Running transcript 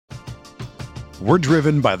We're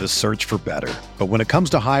driven by the search for better. But when it comes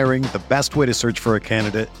to hiring, the best way to search for a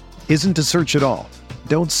candidate isn't to search at all.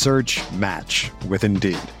 Don't search, match with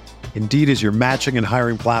Indeed. Indeed is your matching and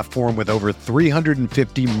hiring platform with over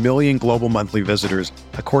 350 million global monthly visitors,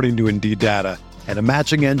 according to Indeed data, and a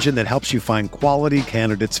matching engine that helps you find quality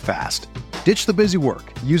candidates fast. Ditch the busy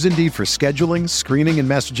work. Use Indeed for scheduling, screening, and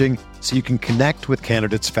messaging so you can connect with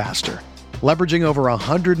candidates faster. Leveraging over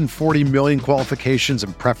 140 million qualifications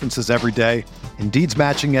and preferences every day, Indeed's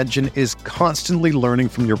matching engine is constantly learning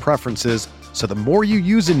from your preferences, so the more you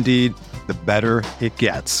use Indeed, the better it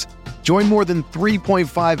gets. Join more than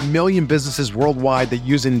 3.5 million businesses worldwide that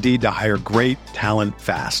use Indeed to hire great talent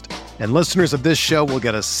fast. And listeners of this show will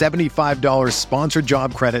get a $75 sponsored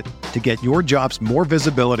job credit to get your jobs more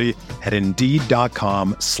visibility at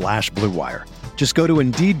Indeed.com/Blue Wire. Just go to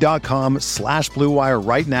Indeed.com/Blue Wire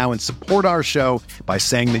right now and support our show by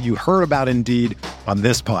saying that you heard about Indeed on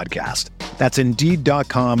this podcast. That's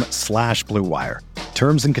Indeed.com/Blue Wire.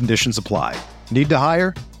 Terms and conditions apply. Need to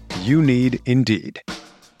hire? You need Indeed.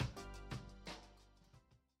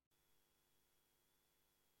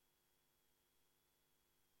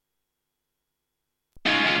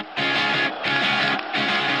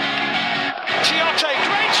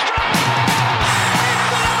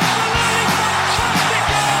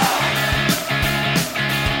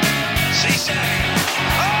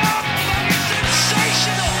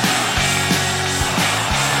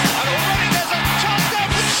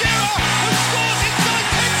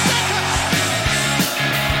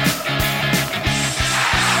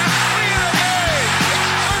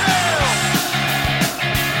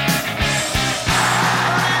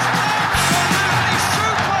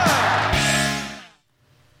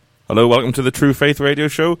 Hello, welcome to the True Faith Radio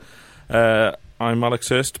Show. I'm Alex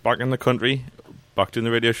Hurst, back in the country, back doing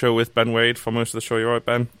the radio show with Ben Wade for most of the show. You alright,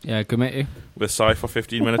 Ben? Yeah, good mate, you. With Si for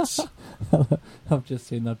 15 minutes. I've just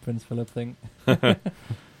seen that Prince Philip thing.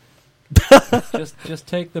 just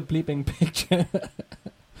take the bleeping picture.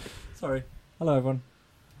 Sorry. Hello, everyone.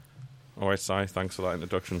 Alright, Si, thanks for that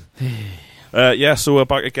introduction. So we're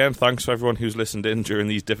back again. Thanks for everyone who's listened in during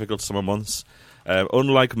these difficult summer months.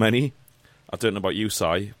 Unlike many, I don't know about you,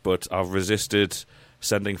 Si, but I've resisted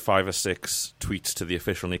sending 5 or 6 tweets to the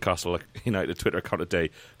official Newcastle United Twitter account today,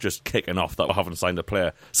 just kicking off that we haven't signed a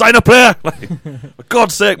player. Sign a player! Like, for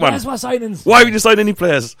God's sake, man. Where's my signings? Why haven't you signed any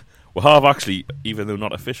players? We have actually, even though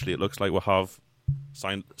not officially, it looks like we have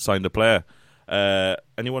signed a player.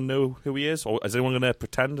 Anyone know who he is? Or is anyone going to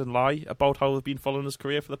pretend and lie about how they've been following his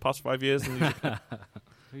career for the past 5 years? Who are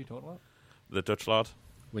you talking about? The Dutch lad.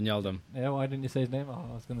 Wijnaldum. Yeah, why didn't you say his name? Oh,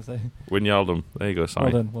 I was going to say. Wijnaldum. There you go, Si.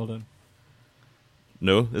 Well done.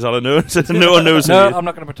 No? Is that a no? No one knows who he No, is. I'm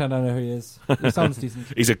not going to pretend I know who he is. He sounds decent.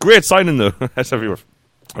 He's a great signing, though. That's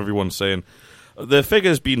everyone's saying. The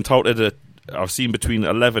figure's been touted at, I've seen between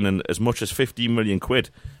 11 and as much as 15 million quid.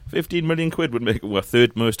 15 million quid would make it our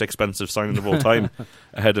third most expensive signing of all time,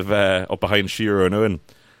 ahead of up behind Shearer and Owen.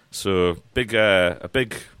 So a big, I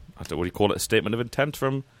don't know what do you call it, a statement of intent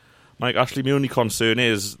from Mike Ashley. My only concern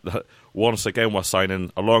is that once again we're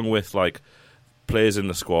signing, along with like players in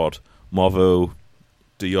the squad, Morvo,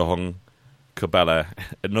 De Jong, Cabela,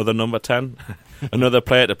 another number 10, another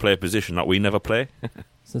player to play a position that we never play.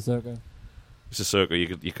 Sissoko.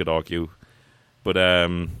 You could argue. But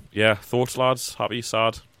thoughts, lads? Happy,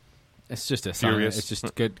 sad? It's just a Furious. sign. It's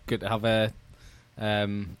just good to have a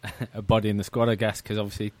body in the squad, I guess, because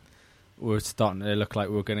obviously we're starting to look like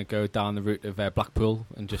we're going to go down the route of Blackpool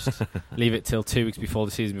and just leave it till 2 weeks before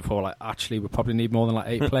the season before, like, actually we probably need more than like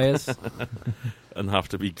 8 players. And have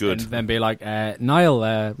to be good. And then be like,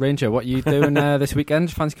 Niall, Ranger, what are you doing this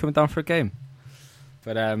weekend? Fancy coming down for a game?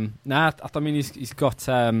 But I mean, he's got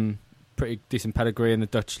pretty decent pedigree in the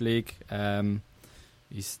Dutch league.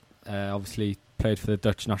 He's obviously played for the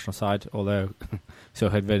Dutch national side, although so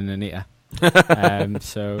had Vin and Anita.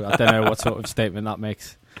 So I don't know what sort of statement that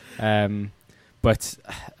makes. But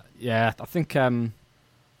yeah, I think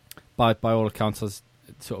by all accounts, as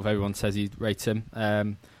sort of everyone says, he rates him. I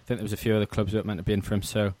think there was a few other clubs that were meant to be in for him,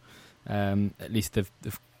 so at least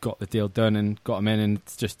they've got the deal done and got him in, and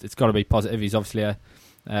it's got to be positive. He's obviously a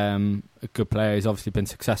good player. He's obviously been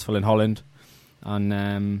successful in Holland,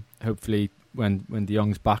 and hopefully when De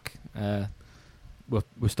Jong's back, we're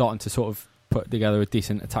starting to sort of put together a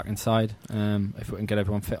decent attacking side, if we can get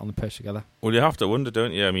everyone fit on the pitch together. Well, you have to wonder,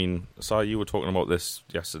 don't you? I mean, Si, you were talking about this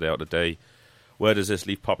yesterday out of the day. Where does this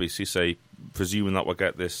leave Poppy Cisse, presuming that we'll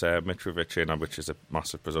get this Mitrovic in, which is a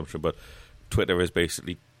massive presumption, but Twitter is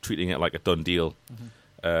basically treating it like a done deal.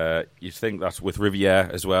 Mm-hmm. You think that's with Riviere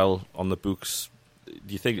as well on the books,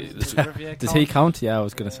 Do you think? Does he count? Yeah, I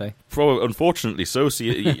was going to say. Probably, unfortunately, so. So, are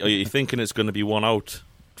you thinking it's going to be one out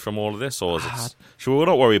from all of this, or is it? Should we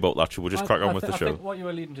not worry about that? Should we just crack on with the show? I think what you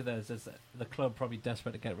were leading to there is the club probably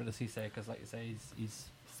desperate to get rid of Cisse because, like you say, he's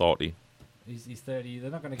 30. He's 30. They're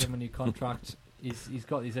not going to give him a new contract. He's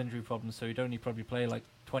got these injury problems, so he'd only probably play like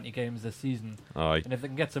 20 games this season. Aye. And if they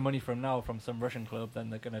can get some money from now from some Russian club, then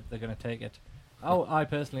they're gonna take it. I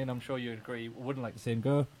personally, and I'm sure you'd agree, wouldn't like to see him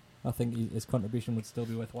go. I think his contribution would still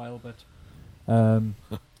be worthwhile, but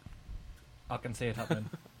I can see it happening.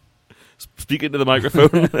 Speaking to the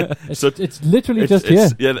microphone. It's literally just here.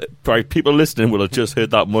 Yeah, probably people listening will have just heard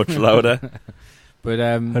that much louder. But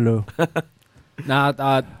hello.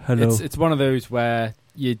 Hello. It's one of those where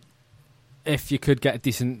if you could get a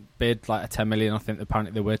decent bid, like a 10 million, I think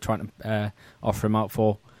apparently they were trying to offer him out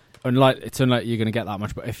for. It's unlikely you're going to get that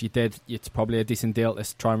much, but if you did, it's probably a decent deal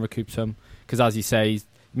to try and recoup some. Because as you say, he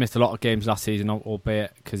missed a lot of games last season,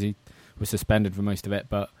 albeit because he was suspended for most of it.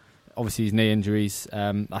 But obviously his knee injuries,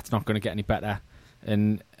 that's not going to get any better.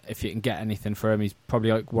 And if you can get anything for him, he's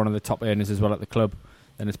probably like one of the top earners as well at the club.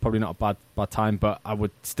 Then it's probably not a bad time. But I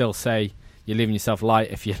would still say you're leaving yourself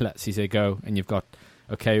light if you let Cisse go, and you've got,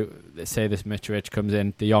 okay, let's say this Mitrovic comes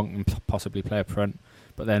in, De Jong can possibly play up front,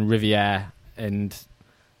 but then Riviere and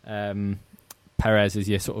Perez is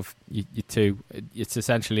your sort of your two. It's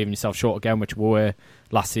essentially leaving yourself short again, which we were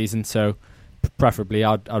last season. So preferably,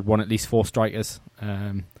 I'd want at least 4 strikers.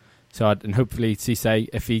 And hopefully Cisse,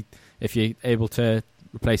 if you're able to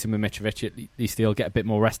replace him with Mitrovic, at least he'll get a bit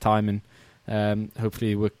more rest time, and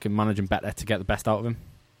hopefully we can manage him better to get the best out of him.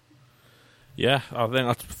 Yeah, I think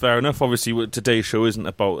that's fair enough. Obviously, today's show isn't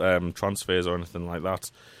about transfers or anything like that.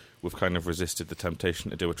 We've kind of resisted the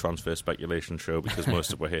temptation to do a transfer speculation show because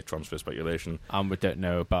most of us hate transfer speculation. And we don't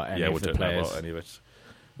know about any of the players. Yeah, we don't know about any of it.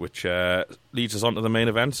 Which leads us on to the main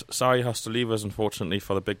event. Sai has to leave us, unfortunately,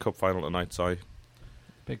 for the big cup final tonight, Sai.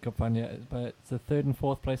 Big cup final, yeah. But it's the 3rd and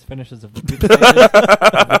 4th place finishes of the group stages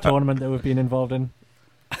of the tournament that we've been involved in.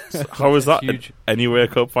 So how is that huge? Anywhere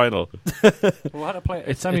Cup final? Well, how to play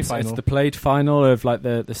it's semi-final. It's the played final of like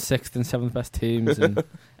the 6th and 7th best teams, and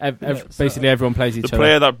basically everyone plays each other. The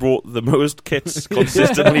player that brought the most kits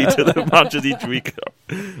consistently to the matches each week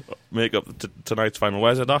make up tonight's final.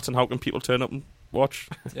 Where's it at, and how can people turn up and watch?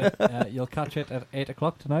 You'll catch it at 8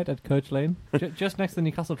 o'clock tonight at Coach Lane, just next to the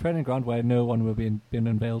Newcastle training ground, where no one will be being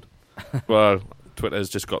unveiled. Well, Twitter's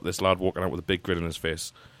just got this lad walking out with a big grin on his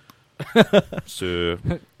face. So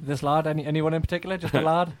this lad, anyone in particular? Just a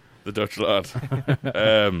lad? The Dutch lad.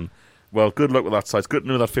 Well, good luck with that side. It's good to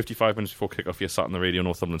know that 55 minutes before kickoff you're sat in the Radio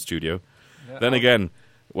Northumberland studio. Yeah, then again,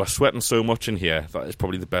 we're sweating so much in here that is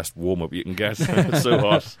probably the best warm-up you can get. It's so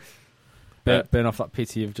hot. Burn off that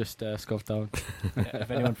pizza you've just scoffed down. If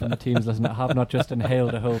anyone from the teams listening, I have not just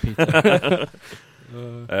inhaled a whole pizza.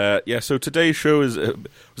 So today's show was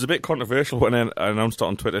a bit controversial when I announced it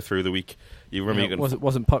on Twitter through the week. You remember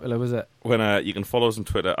wasn't popular, was it? When you can follow us on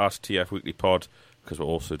Twitter at TF Weekly Pod, because we'll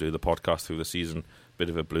also do the podcast through the season, bit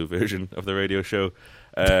of a blue version of the radio show.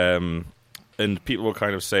 And people were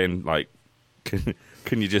kind of saying, like,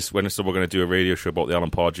 can you just, when we're going to do a radio show about the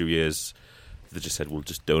Alan Pardew years, they just said, well,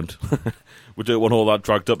 just don't. We don't want all that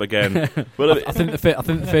dragged up again. Well, I think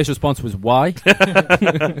the first response was, why?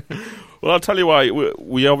 Well, I'll tell you why.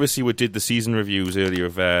 We obviously did the season reviews earlier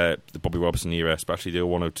of the Bobby Robson era, especially the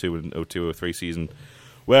 01-02 and 02-03 season.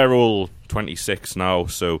 We're all 26 now,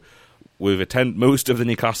 so we've attended most of the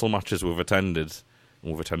Newcastle matches we've attended,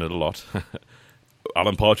 and we've attended a lot.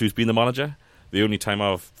 Alan Pardew's been the manager. The only time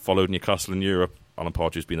I've followed Newcastle in Europe, Alan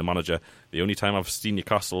Pardew's been the manager. The only time I've seen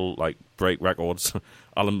Newcastle break records,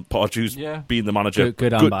 Alan Pardew's been the manager.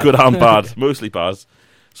 Good and bad. Mostly bad.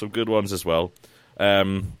 Some good ones as well.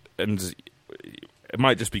 And it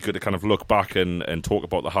might just be good to kind of look back and talk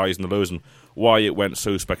about the highs and the lows and why it went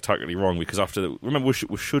so spectacularly wrong. Because remember,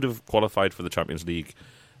 we should have qualified for the Champions League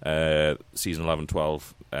season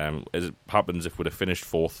 11-12. As it happens, if we'd have finished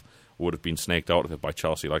 4th, we would have been snaked out of it by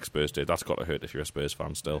Chelsea like Spurs did. That's got to hurt if you're a Spurs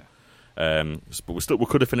fan still. But we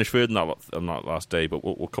could have finished third on that last day, but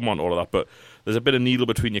we'll come on to all of that. But there's a bit of needle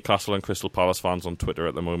between Newcastle and Crystal Palace fans on Twitter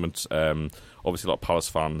at the moment. Obviously, a lot of Palace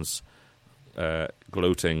fans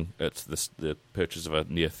gloating at the purchase of a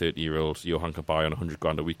near 30-year-old Johan Cabaye on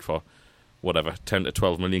 $100,000 a week for whatever 10 to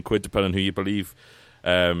 12 million quid, depending on who you believe.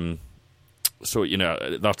 So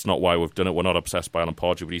that's not why we've done it. We're not obsessed by Alan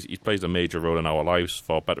Pardew, but he plays a major role in our lives,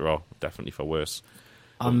 for better or definitely for worse.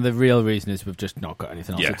 And the real reason is we've just not got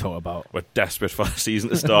anything else to talk about. We're desperate for the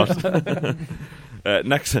season to start.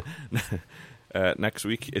 Next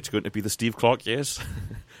week, it's going to be the Steve Clarke years.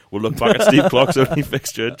 We'll look back at Steve Clark's only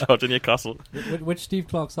fixture, Georgia Newcastle. Which Steve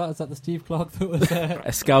Clark's that? Is that the Steve Clark that was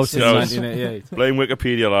a scout in Scouts. 1988? Blame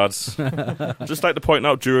Wikipedia, lads. Just like to point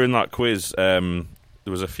out, during that quiz, there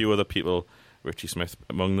was a few other people, Richie Smith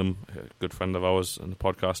among them, a good friend of ours on the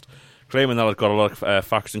podcast, claiming that I'd got a lot of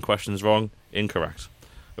facts and questions wrong. Incorrect.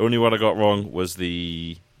 Only what I got wrong was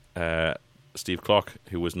the Steve Clark,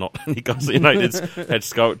 who was not Newcastle United's head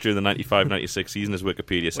scout during the 95-96 season, as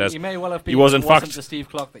Wikipedia says. He may well have been. He was in fact the Steve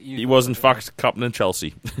Clark that you. He was in fact captain in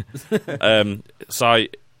Chelsea. So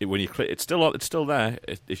when you click, it's still there.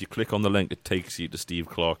 If you click on the link, it takes you to Steve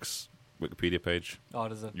Clark's Wikipedia page. Oh,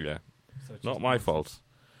 does it? Yeah, So it's not just my nonsense. fault.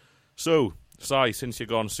 So, Si, since you're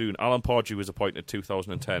gone soon, Alan Pardew was appointed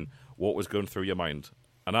 2010. What was going through your mind?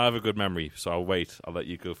 And I have a good memory, so I'll wait. I'll let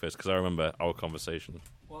you go first because I remember our conversation.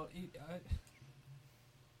 Well,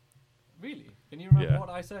 really? Can you remember Yeah. what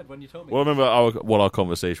I said when you told me? Well, I remember what our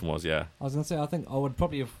conversation was. Yeah. I was going to say, I think I would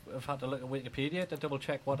probably have had to look at Wikipedia to double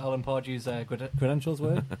check what Alan Pardew's credentials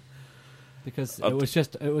were, because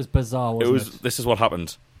it was bizarre. Wasn't it? This is what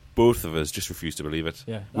happened. Both of us just refused to believe it.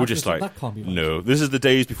 Yeah, We're just like, that can't be right. no. This is the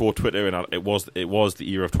days before Twitter, and it was the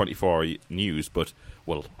era of 24-hour news. But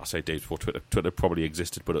well, I say days before Twitter. Twitter probably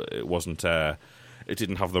existed, but it wasn't. It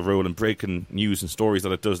didn't have the role in breaking news and stories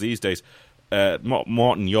that it does these days.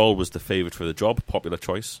 Martin Yall was the favourite for the job, popular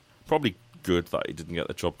choice. Probably good that he didn't get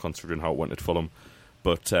the job considering how it went at Fulham.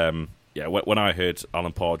 But yeah, when I heard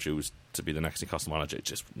Alan Pardew was to be the next Newcastle manager, it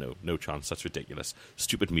just no chance. That's ridiculous.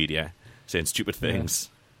 Stupid media saying stupid things.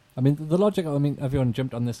 Yeah. I mean, the logic. I mean, everyone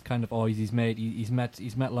jumped on this kind of. Oh, he's met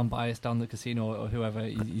Lambias down the casino or whoever.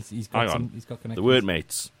 He's got connections. The word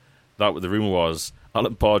mates. That the rumour was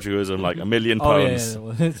Alan Pardew is on like £1 million,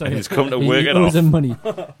 and he's come to work it off. Money.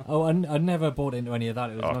 Oh, I never bought into any of that.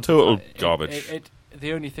 It was total garbage.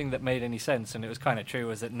 The only thing that made any sense, and it was kind of true,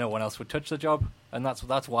 was that no one else would touch the job, and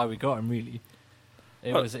that's why we got him. Really,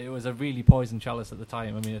 it was a really poisoned chalice at the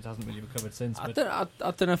time. I mean, it hasn't really recovered since. I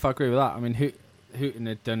don't know if I agree with that. I mean, Houghton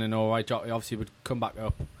had done an alright job. He obviously would come back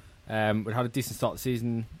up. We had a decent start to the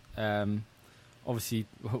season. Obviously,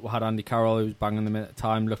 we had Andy Carroll, who was banging them in at the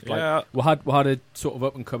time. Looked like we had a sort of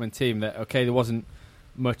up and coming team that there wasn't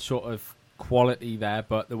much sort of quality there,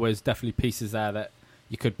 but there was definitely pieces there that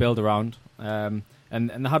you could build around. And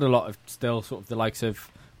they had a lot of still sort of the likes of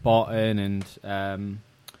Barton and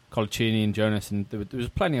Colaccini and Jonas, and there was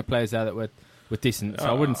plenty of players there that were decent. So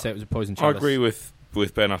I wouldn't say it was a poison chalice. I agree with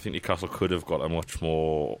Ben. I think Newcastle could have got a much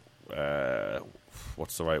more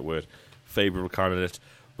what's the right word, favourable candidate.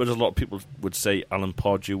 But as a lot of people would say, Alan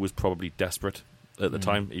Pardew was probably desperate at the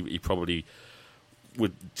time. He probably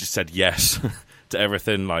would just said yes to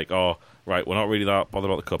everything. Like, oh, right, we're not really that bothered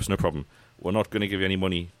about the cups, no problem. We're not going to give you any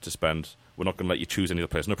money to spend. We're not going to let you choose any of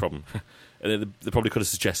the players, no problem. And they probably could have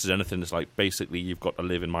suggested anything. It's like, basically, you've got to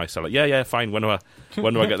live in my cellar. Yeah, fine. When do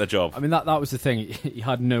I get the job? I mean, that was the thing. He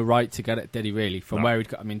had no right to get it, did he? Really? From where he'd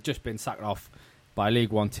got. I mean, just been sacked off by a League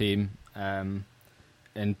One team, and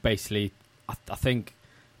basically, I think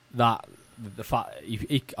that the fact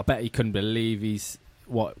I bet he couldn't believe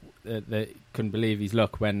couldn't believe his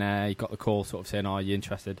luck when he got the call, sort of saying, "Oh, are you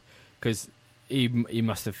interested?" Because he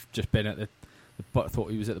must have just been at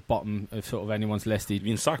thought he was at the bottom of sort of anyone's list. He'd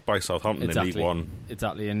been sacked by Southampton in League One.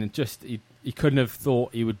 Exactly, and he couldn't have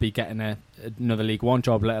thought he would be getting another League One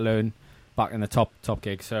job, let alone back in the top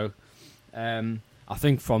gig. So I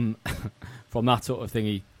think from that sort of thing,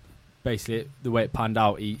 he basically, the way it panned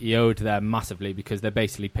out, he owed them massively because they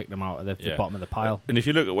basically picked him out of the bottom of the pile. And if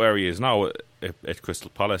you look at where he is now at Crystal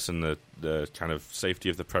Palace and the kind of safety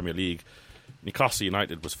of the Premier League, Newcastle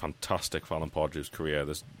United was fantastic for Alan Pardew's career.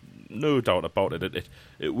 There's no doubt about it.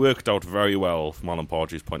 It worked out very well from Alan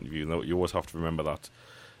Pardew's point of view. You always have to remember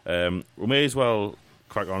that. We may as well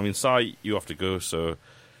crack on. I mean, Si, you have to go, so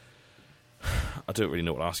I don't really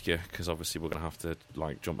know what to ask you because obviously we're going to have to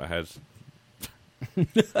jump ahead.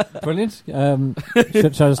 Brilliant. Shall I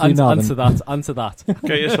just leave now, answer that.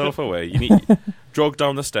 Get yourself away. You need jog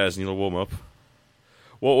down the stairs and you'll warm up.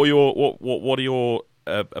 What are your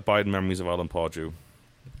abiding memories of Alan Pardew?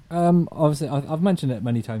 Obviously, I've mentioned it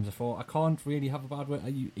many times before. I can't really have a bad word.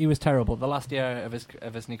 He was terrible. The last year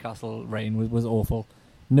of his Newcastle reign was awful.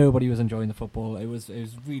 Nobody was enjoying the football. It was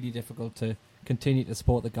really difficult to continue to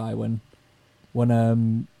support the guy when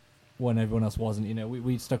everyone else wasn't. You know,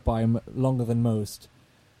 we stuck by him longer than most.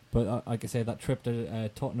 But like I say, that trip to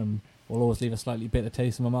Tottenham will always leave a slightly bitter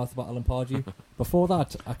taste in my mouth about Alan Pardew. Before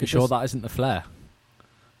that, I could sure that isn't the flair?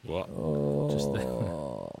 What?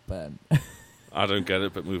 Oh, Ben. I don't get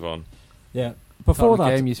it, but move on. Yeah. Before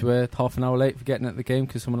that game, you were half an hour late for getting at the game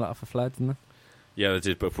because someone let off a flare, didn't they? Yeah, they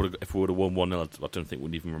did, but if we would have won 1-0, I don't think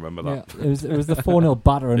we'd even remember that. Yeah, it was the 4-0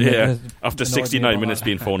 batter. And yeah, after 69 minutes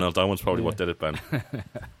being 4-0 down was probably what did it, Ben.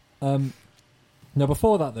 Now,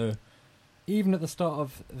 before that, though, even at the start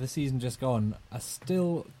of the season just gone, I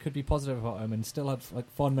still could be positive about him and still have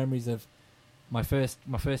like fond memories of my first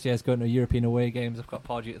years going to European away games. I've got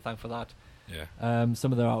Pardew to thank for that. Yeah.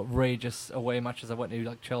 Some of the outrageous away matches I went to,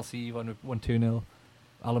 like Chelsea, won 2-0.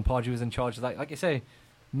 Alan Pardew was in charge of that. Like you say,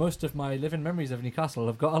 most of my living memories of Newcastle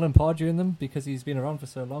have got Alan Pardew in them because he's been around for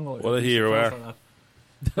so long. What a hero!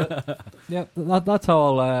 Yeah, that's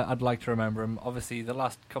how I'd like to remember him. Obviously, the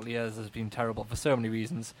last couple of years has been terrible for so many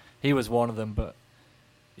reasons. He was one of them, but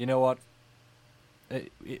you know what?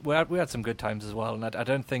 We had some good times as well, and I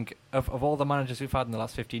don't think of all the managers we've had in the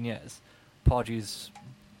last 15 years, Pardew's.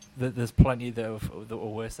 There's plenty that were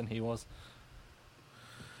worse than he was.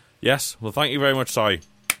 Yes, well, thank you very much, Si.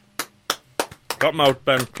 Clap him out,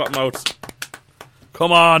 Ben. Clap him out.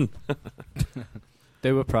 Come on.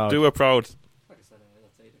 Do her proud. Do her proud. Like I said,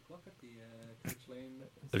 that's 8 o'clock at the Coach Lane.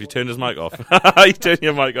 Have you turned his mic off? You turned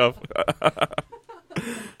your mic off.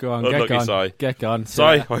 Go on, Unlucky, get gone. Si. Get gone.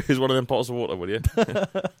 Si, here's one of them bottles of water, will you?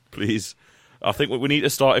 Please. I think we need to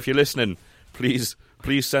start, if you're listening, please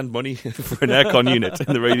send money for an aircon unit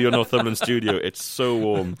in the Radio Northumberland studio. It's so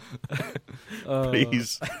warm.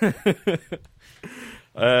 Please.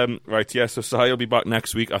 Right, yeah, so Si will be back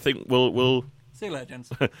next week. I think we'll see you later, gents.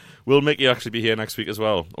 We'll make you actually be here next week as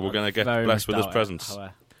well. Or we're going to get blessed with his presence.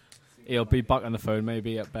 He'll be back on the phone,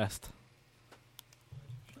 maybe, at best.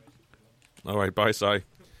 All right, bye, Si.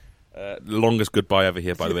 Longest goodbye ever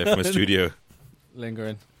here, by the way, from the studio.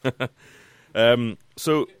 Lingering.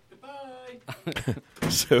 So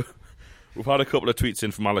we've had a couple of tweets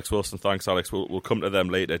in from Alex Wilson. Thanks, Alex. We'll come to them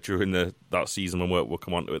later during that season when we'll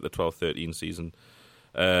come on to it, the 12-13 season.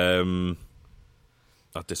 I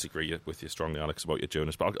disagree with you strongly, Alex, about your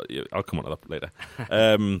Jonas, but I'll come on to that later.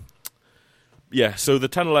 Yeah, so the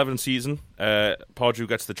 10-11 season, Pardew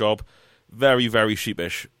gets the job. Very, very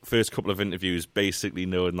sheepish. First couple of interviews, basically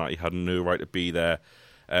knowing that he had no right to be there.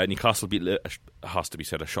 Newcastle beat, has to be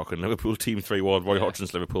said, a shocking Liverpool team 3-1. Roy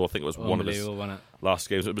Hodgson's Liverpool, I think it was one of his last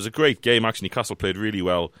games. It was a great game, actually. Newcastle played really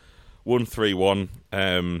well. Won 3-1,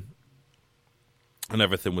 and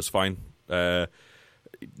everything was fine.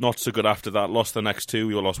 Not so good after that. Lost the next two.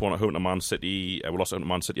 We lost one at home to Man City. We lost at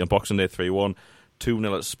Man City on Boxing Day 3-1.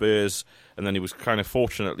 2-0 at Spurs. And then he was kind of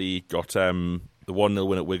fortunately got the 1-0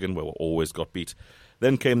 win at Wigan, where we always got beat.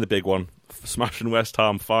 Then came the big one, smashing West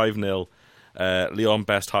Ham 5-0. Leon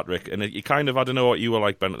Best hat-trick. And you kind of, I don't know what you were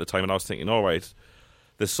like, Ben, at the time, and I was thinking, all right,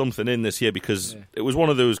 there's something in this here, because it was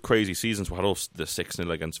one of those crazy seasons. We had all the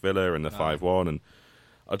 6-0 against Villa and the 5-1, and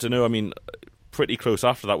I don't know, I mean, pretty close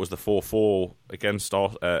after that was the 4-4 against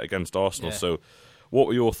Arsenal. Yeah. So what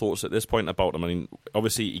were your thoughts at this point about him? I mean,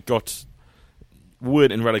 obviously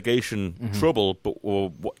weren't in relegation trouble, but were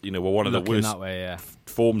one of the worst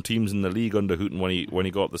form teams in the league under Houghton when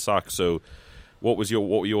he got the sack. So what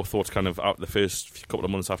were your thoughts kind of out the first couple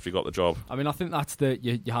of months after he got the job? I mean, I think that's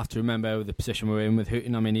you have to remember the position we're in with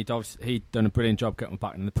Houghton. I mean, he'd done a brilliant job getting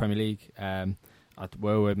back in the Premier League. I'd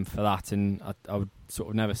woe him for that, and I would sort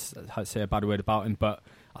of never say a bad word about him. But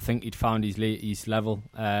I think he'd found his level.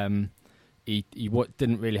 He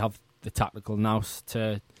didn't really have the tactical nous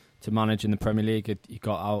to manage in the Premier League. He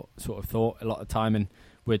got out sort of thought a lot of time, and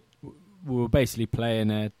we were basically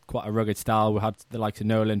playing quite a rugged style. We had the likes of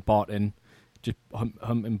Nolan, Barton, just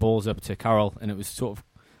humping balls up to Carroll, and it was sort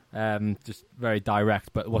of just very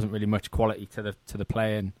direct, but there wasn't really much quality to the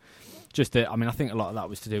play. And I think a lot of that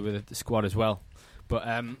was to do with the squad as well. But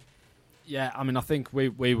yeah, I mean, I think we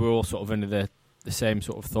were all sort of under the same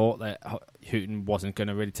sort of thought that Houghton wasn't going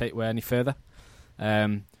to really take away any further.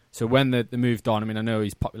 So when they moved on, I mean, I know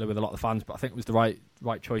he's popular with a lot of fans, but I think it was the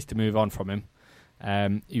right choice to move on from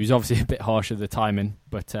him. He was obviously a bit harsh with the timing,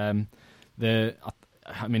 but I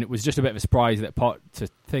mean, it was just a bit of a surprise to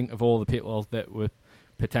think of all the people that were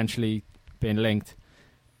potentially being linked.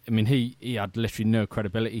 I mean, he had literally no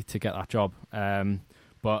credibility to get that job.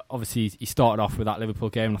 But obviously, he started off with that Liverpool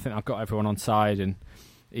game, and I think I've got everyone on side. And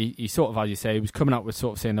he sort of, as you say, he was coming out with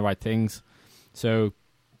sort of saying the right things. So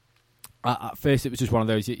at first, it was just one of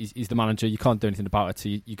those. He's the manager; you can't do anything about it. So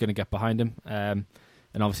you're going to get behind him. And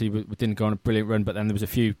obviously, we didn't go on a brilliant run, but then there was a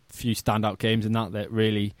few standout games in that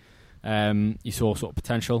really you saw sort of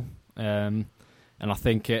potential. And I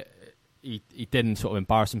think he didn't sort of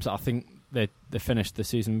embarrass himself. I think they finished the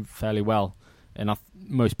season fairly well. And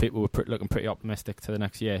most people were looking pretty optimistic to the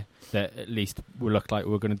next year, that at least we looked like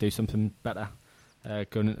we were going to do something better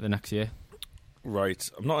going into the next year. Right.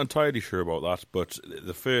 I'm not entirely sure about that, but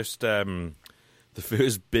the first the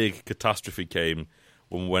first big catastrophe came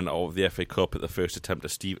when we went out of the FA Cup at the first attempt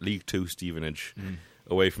at League Two Stevenage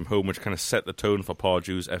away from home, which kind of set the tone for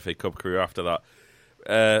Pardew's FA Cup career after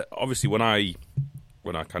that. Obviously, when I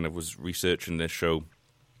kind of was researching this show,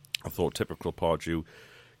 I thought typical Pardew,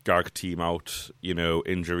 gag team out,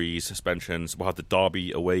 injuries, suspensions. We had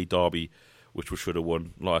the away derby, which we should have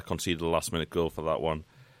won. Like, I conceded a last-minute goal for that one,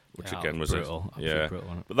 which again was brutal.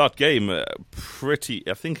 Brutal, but that game, I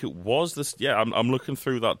think it was this. Yeah, I'm looking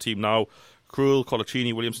through that team now. Krul,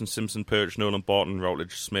 Colaccini, Williamson, Simpson, Perch, Nolan, Barton,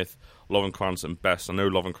 Routledge, Smith, Lovenkrands and Best. I know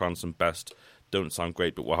Lovenkrands and Best don't sound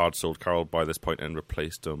great, but we had sold Carroll by this point and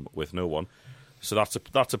replaced them with no one. So that's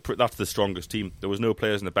the strongest team. There was no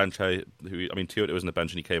players in the bench. Toyota was in the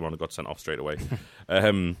bench and he came on and got sent off straight away.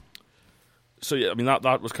 So yeah,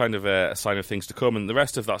 that was kind of a sign of things to come, and the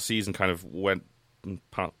rest of that season kind of went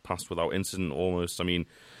past without incident almost.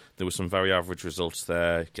 There were some very average results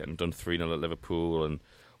there, getting done 3-0 at Liverpool and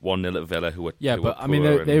 1-0 at Villa, who were they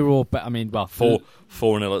were all.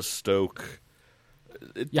 4-0 at Stoke.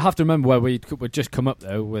 You have to remember where we'd just come up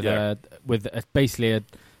though with basically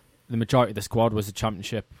the majority of the squad was a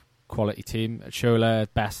Championship quality team. Shola,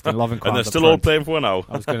 Best, and Lovenkrands. And they're still all playing for now.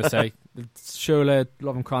 I was going to say Shola,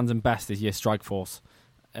 Lovenkrands, and Best is your strike force,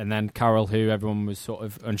 and then Carroll, who everyone was sort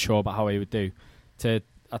of unsure about how he would do. They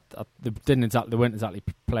weren't exactly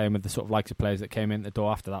playing with the sort of likes of players that came in the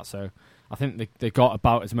door after that. So I think they got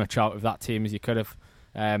about as much out of that team as you could have.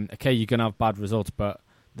 Okay, you're going to have bad results, but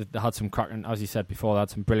they had some cracking, as you said before, they had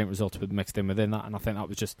some brilliant results mixed in within that, and I think that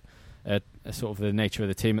was just a sort of the nature of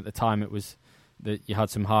the team at the time. It was that you had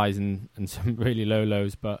some highs and some really low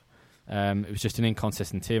lows, but it was just an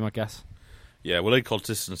inconsistent team, I guess. Yeah, well,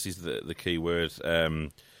 inconsistency is the key word.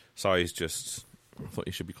 Sai's just, I thought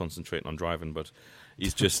he should be concentrating on driving, but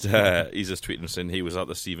he's just tweeting saying he was at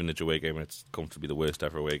the Stevenage away game and it's comfortably the worst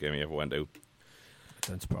ever away game he ever went to.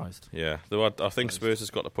 I'm surprised. Yeah, though I think Spurs has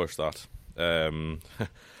got to push that.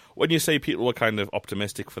 When you say people were kind of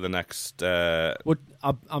optimistic for the next...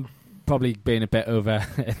 I'm probably being a bit over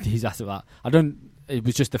enthusiastic about that. It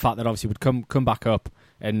was just the fact that obviously would come back up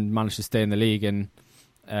and manage to stay in the league, and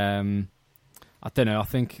I don't know. I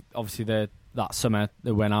think obviously that summer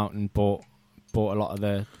they went out and bought a lot of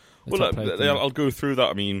the top players. I'll go through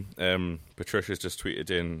that. Patricia's just tweeted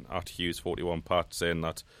in at Hughes41Pat saying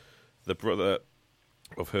that the brother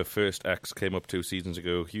of her first ex came up 2 seasons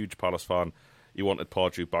ago, huge Palace fan. He wanted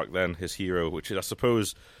Pardew back then, his hero, which is, I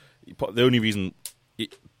suppose, the only reason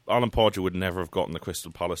Alan Pardew would never have gotten the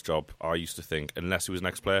Crystal Palace job, I used to think, unless he was an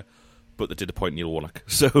ex-player, but they did appoint Neil Warnock.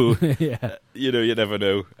 So, yeah. You never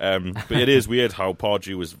know. But it is weird how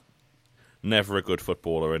Pardew was never a good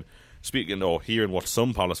footballer, and speaking or hearing what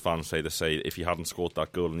some Palace fans say if he hadn't scored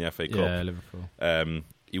that goal in the FA Cup, Liverpool,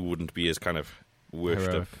 he wouldn't be as kind of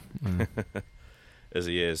worshipped as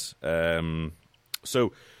he is.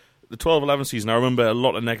 So the 12-11 season, I remember a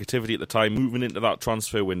lot of negativity at the time moving into that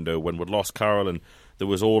transfer window when we'd lost Carroll, and there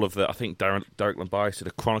was all of I think Derek Lambias did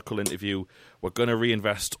a Chronicle interview, we're going to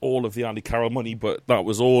reinvest all of the Andy Carroll money, but that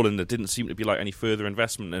was all, and there didn't seem to be like any further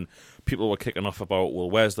investment, and people were kicking off about, well,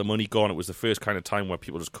 where's the money gone? It was the first kind of time where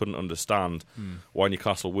people just couldn't understand why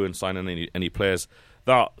Newcastle weren't signing any players.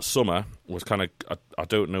 That summer was kind of, I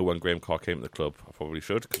don't know when Graham Carr came to the club, I probably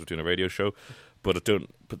should because we're doing a radio show, but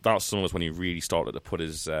that summer was when he really started to put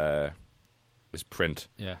his print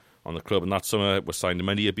on the club, and that summer was signed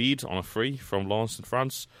Mehdi Abid on a free from Lens in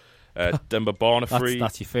France. Demba Ba on a free.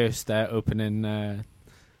 That's your first opening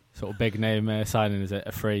sort of big name signing, is it?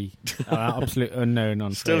 A free, absolute unknown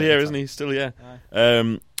on. Still free, here, isn't he? Still here.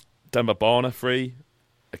 Demba Ba on a free.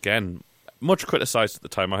 Again, much criticised at the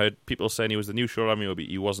time. I heard people saying he was the new Shola Ameobi.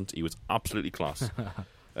 He wasn't. He was absolutely class.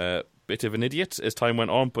 Bit of an idiot as time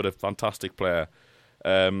went on, but a fantastic player.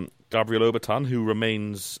 Gabriel Obertan, who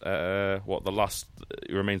remains the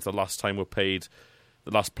last time we're paid,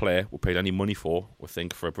 the last player we're paid any money for, we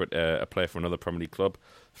think, for a player from another Premier League club,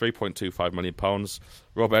 £3.25 million.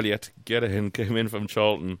 Rob Elliott, came in from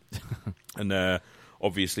Charlton, and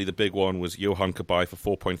obviously the big one was Johan Cabaye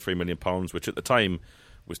for £4.3 million, which at the time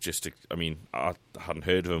was just, I hadn't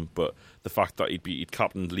heard of him, but the fact that he'd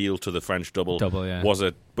captained Lille to the French double was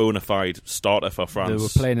a bona fide starter for France. They were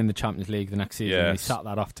playing in the Champions League the next season, and he sat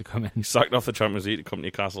that off to come in. He sacked off the Champions League to come to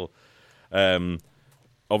Newcastle.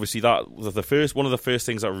 Obviously, that was one of the first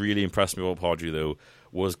things that really impressed me about Pardew, though,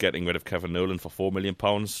 was getting rid of Kevin Nolan for £4 million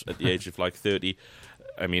at the age of 30.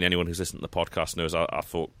 Anyone who's listened to the podcast knows I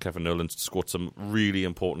thought Kevin Nolan scored some really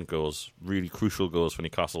important goals, really crucial goals for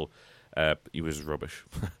Newcastle. He was rubbish,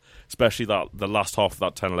 especially the last half of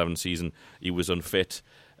that 10-11 season. He was unfit.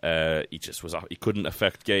 He just was. He couldn't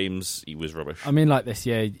affect games. He was rubbish. I mean, like this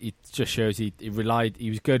year, it just shows he relied. He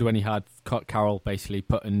was good when he had Carroll basically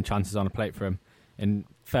putting chances on a plate for him. And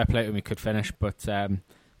fair play to him, he could finish, but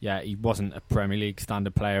he wasn't a Premier League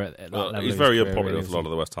standard player at that level. He's very unpopular with a lot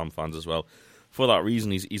of the West Ham fans as well. For that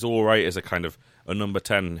reason, he's all right as a kind of a number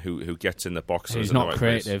 10 who gets in the box. He's not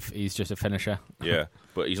creative. He's just a finisher. Yeah,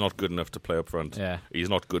 but he's not good enough to play up front. Yeah, he's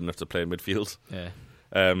not good enough to play in midfield. Yeah.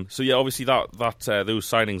 Obviously that those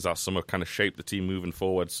signings that summer kind of shaped the team moving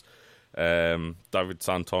forwards. David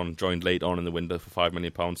Santon joined late on in the window for £5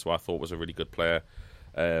 million, so I thought was a really good player.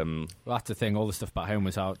 Well, that's the thing. All the stuff back home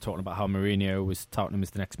was talking about how Mourinho was touting him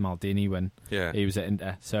as the next Maldini when he was at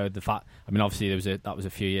Inter. So the fact, I mean, obviously that was a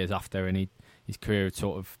few years after, and his career had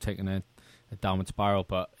sort of taken a downward spiral,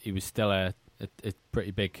 but he was still a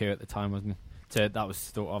pretty big coup at the time, wasn't he? So that was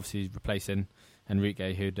still obviously replacing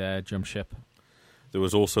Enrique, who'd jumped ship. There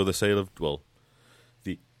was also the sale of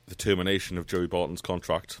the termination of Joey Barton's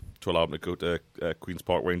contract to allow him to go to Queen's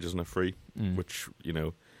Park Rangers on a free, which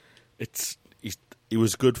he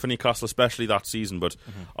was good for Newcastle, especially that season. But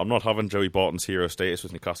I'm not having Joey Barton's hero status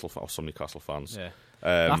with Newcastle or some Newcastle fans. Yeah.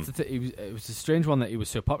 It was a strange one that he was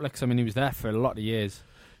so popular, because I mean he was there for a lot of years.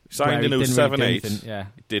 Signed in 07-08, really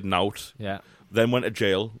didn't out, yeah. Then went to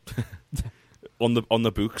jail on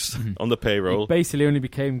the books, on the payroll. He basically only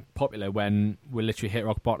became popular when we literally hit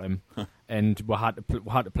rock bottom, and we had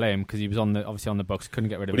to play him because he was obviously on the books. Couldn't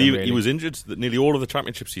get rid of him. But he was injured. Nearly all of the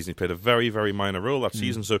championship season, he played a very, very minor role that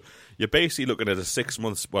season. So you're basically looking at a 6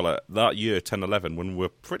 months. Well, that year 10-11 when we're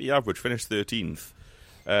pretty average, finished 13th.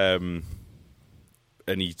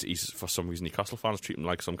 And he's for some reason Newcastle fans treat him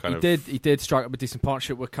like some kind of. He did strike up a decent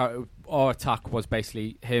partnership with Carroll. Our attack was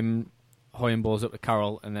basically him hoying balls up to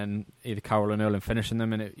Carroll, and then either Carroll or Nolan finishing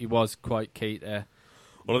them, and he was quite key to.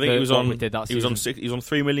 Well, I think he was on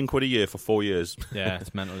 £3 million a year for 4 years. Yeah,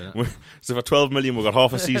 it's mental, isn't it? So for $12 million, we got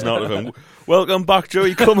half a season out of him. Welcome back,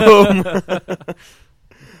 Joey. Come home.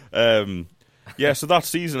 So that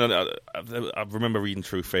season, I remember reading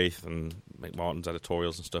True Faith and McMartin's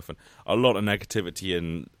editorials and stuff, and a lot of negativity,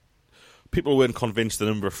 and people weren't convinced the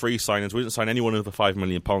number of free signings. We didn't sign anyone over £5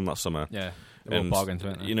 million that summer. Yeah, they were all bargains,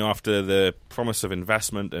 weren't they? After the promise of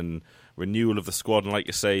investment and renewal of the squad, and like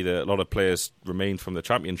you say, a lot of players remained from the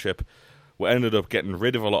Championship. We ended up getting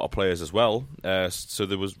rid of a lot of players as well. So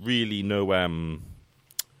there was really no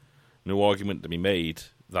argument to be made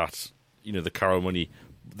that the Carroll money,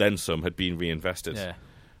 then some, had been reinvested. Yeah.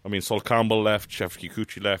 I mean, Sol Campbell left, Chef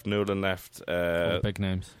Kikuchi left, Nolan left. All big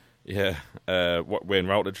names. Yeah. Wayne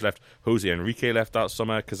Routledge left. Jose Enrique left that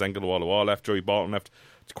summer. Kazenga Lualua left. Joey Barton left.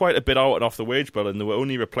 It's quite a bit out and off the wage bill, and they were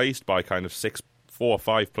only replaced by kind of 4 or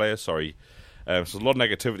 5 players, so a lot of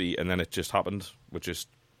negativity, and then it just happened. We just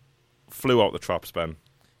flew out the traps, Ben.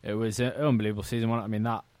 It was an unbelievable season, wasn't it? I mean,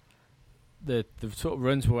 that the sort of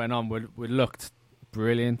runs we went on, we looked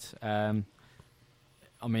brilliant.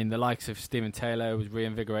 I mean, the likes of Stephen Taylor was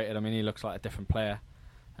reinvigorated. I mean, he looks like a different player.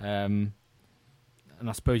 And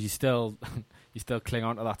I suppose you still cling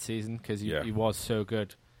on to that season because he was so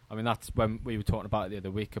good. I mean, that's when we were talking about it the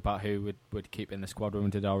other week about who would keep in the squad when we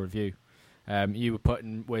did our review. You were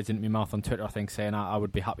putting words into my mouth on Twitter, I think, saying I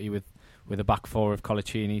would be happy with a back four of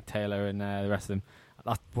Colaccini, Taylor, and the rest of them.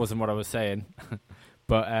 That wasn't what I was saying,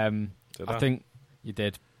 but I think you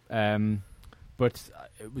did. But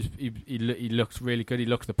it was he looked really good. He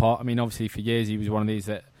looked the part. I mean, obviously for years he was one of these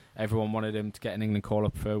that everyone wanted him to get an England call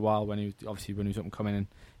up for a while when he was up and coming, and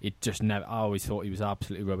he just never. I always thought he was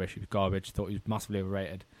absolutely rubbish. He was garbage. Thought he was massively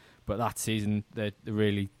overrated. But that season,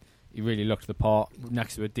 he really looked the part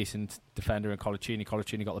next to a decent defender in Colaccini.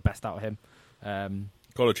 Colaccini got the best out of him.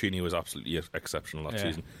 Colaccini was absolutely exceptional that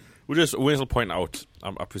season. We'll point out,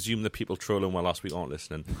 I presume the people trolling well last week aren't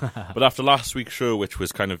listening, but after last week's show, which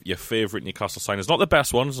was kind of your favourite Newcastle signings, not the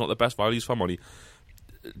best ones, not the best values for money,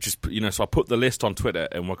 just so I put the list on Twitter,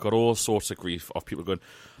 and we got all sorts of grief of people going,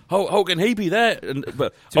 how can he be there?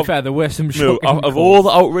 But to be fair, there were some of all the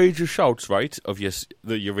outrageous shouts, right, of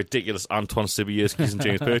your ridiculous Anton Sibierskis and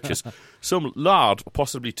James Purchase, some lad,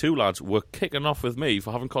 possibly 2 lads, were kicking off with me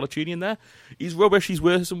for having Colaccini in there. He's rubbish. He's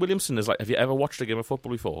worse than Williamson. Is like, have you ever watched a game of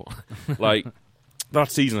football before? Like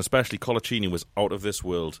that season, especially, Colaccini was out of this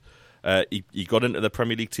world. He got into the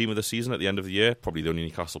Premier League team of the season at the end of the year. Probably the only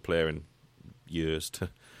Newcastle player in years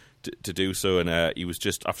to do so, and he was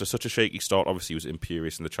just, after such a shaky start, obviously he was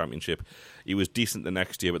imperious in the Championship. He was decent the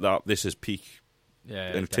next year, but this is peak.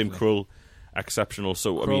 And Tim Krul, exceptional.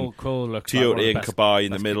 So Krul Tiote and Kabay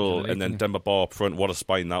in the middle, and then Demba Ba up front. What a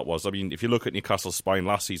spine that was! I mean, if you look at Newcastle's spine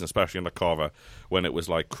last season, especially under Carver, when it was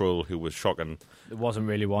like Krul who was shocking, there wasn't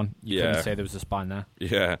really one. You couldn't say there was a spine there.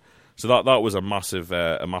 Yeah. So that was a massive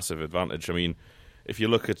advantage. I mean, if you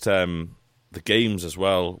look at the games as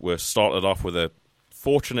well, we started off with a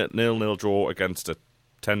fortunate 0-0 draw against a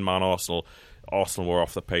 10-man Arsenal. Arsenal were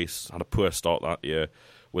off the pace, had a poor start that year.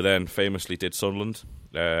 We then famously did Sunderland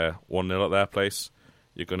 1-0 at their place.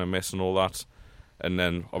 You're going to miss and all that. And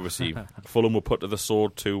then, obviously, Fulham were put to the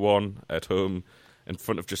sword 2-1 at home in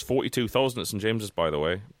front of just 42,000 at St James's, by the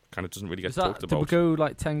way. Kind of doesn't really get talked about. Did we go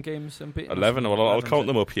like 10 games unbeaten? 11. Well, I'll count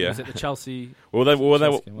them up here. Was it the Chelsea? We then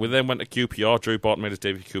went to QPR. Drew Barton made his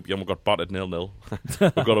debut at QPR and we got battered 0-0.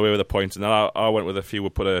 We got away with a point. And then I went with a few. We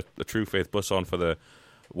put a True Faith bus on for the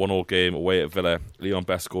 1-1 game away at Villa. Leon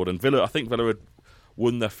Best scored. And I think Villa had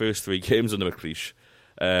won their first 3 games under McLeish.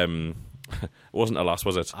 It wasn't a last,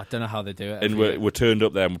 was it? I don't know how they do it. And we turned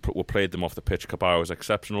up there and we played them off the pitch. Cabao was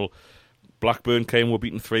exceptional. Blackburn came, were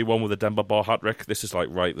beaten 3-1 with a Demba Ba hat-trick. This is like,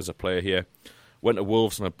 right, there's a player here. Went to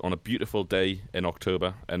Wolves on a beautiful day in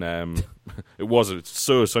October. And it's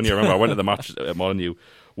so sunny. I remember I went to the match at Molyneux.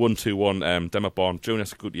 1-2-1. Demba Ba.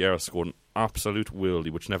 Jonas Gutierrez scored an absolute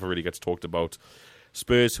worldie, which never really gets talked about.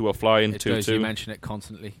 Spurs, who are flying 2-2. You mention it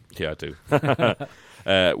constantly. Yeah, I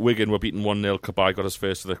do. Wigan were beaten 1-0. Cabai got his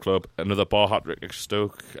first to the club. Another Bar hat-trick at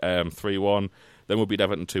Stoke, 3-1. Then we beat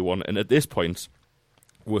Everton 2-1. And at this point,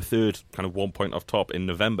 we're third, kind of 1 point off top in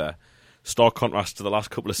November. Stark contrast to the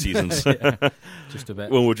last couple of seasons. Just a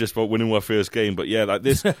bit. When we're just about winning our first game. But yeah, like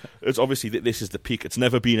this, it's obviously this is the peak. It's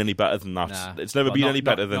never been any better than that. Nah. It's never been any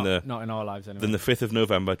better than not in our lives anyway. Than the 5th of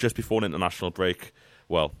November, just before an international break.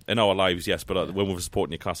 Well, in our lives, yes, but when we were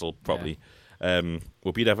supporting Newcastle, probably. Yeah.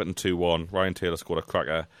 We beat Everton 2-1. Ryan Taylor scored a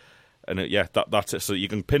cracker. And that's it. So you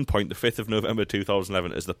can pinpoint the 5th of November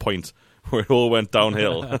 2011 as the point where it all went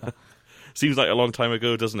downhill. Seems like a long time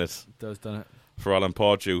ago, doesn't it? It does, doesn't it? For Alan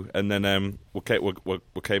Pardew. And then we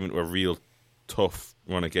came into a real tough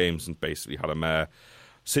run of games and basically had a mare.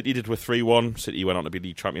 City did with 3-1. City went on to be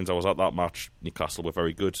league champions. I was at that match. Newcastle were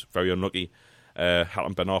very good, very unlucky.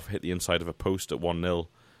 Hatem Ben Arfa hit the inside of a post at 1-0.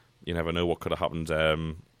 You never know what could have happened.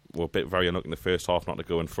 We're very unlucky in the first half not to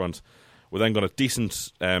go in front. We then got a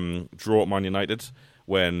decent draw at Man United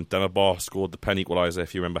when Demba Ba scored the pen equaliser.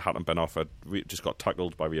 If you remember, Hatem Ben Arfa just got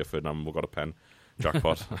tackled by Rio Ferdinand and we got a pen.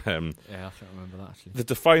 Jackpot. Yeah, I don't remember that actually. The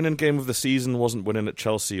defining game of the season wasn't winning at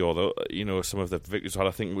Chelsea or some of the victories had.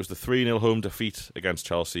 I think it was the 3-0 home defeat against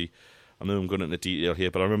Chelsea. I know I'm going into detail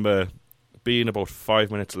here, but I remember being about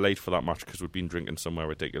 5 minutes late for that match because we'd been drinking somewhere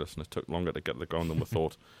ridiculous and it took longer to get to the ground than we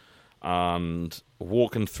thought. And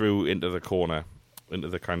walking through into the corner, into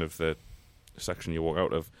the kind of the section you walk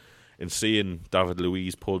out of, and seeing David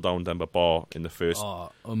Luiz pull down Demba Ba in the first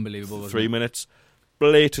unbelievable 3 minutes,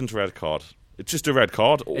 blatant red card. It's just a red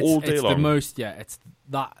card all day long. It's the most, it's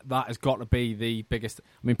that has got to be the biggest.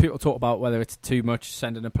 I mean, people talk about whether it's too much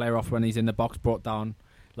sending a player off when he's in the box, brought down,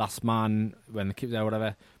 last man when the keeper's there,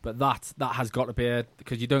 whatever. But that has got to be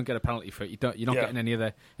because you don't get a penalty for it. You're not getting any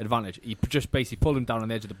other advantage. He just basically pulled him down on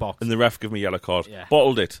the edge of the box, and the ref gave him a yellow card. Yeah.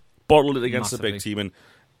 Bottled it against Massively. the big team, and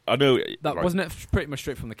I know that wasn't it pretty much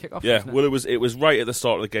straight from the kickoff. Yeah, well, it was right at the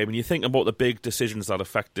start of the game, and you think about the big decisions that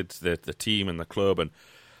affected the team and the club, and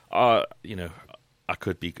I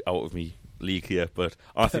could be out of me league here, but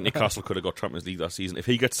I think Newcastle could have got Champions League that season if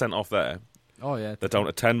he gets sent off there. Oh yeah, they're down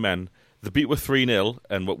to 10 men. The beat were 3-0,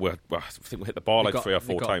 and I think we hit the bar 3 or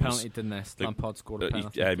 4 times. Penalty, didn't they? Lampard scored a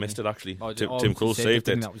penalty. Yeah, he missed it actually. Tim Krul saved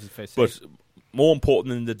it. That was his first but save. more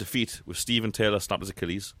important than the defeat was Stephen Taylor snapped his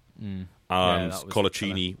Achilles, and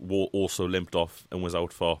Colaccini also limped off and was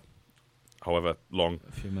out for however long.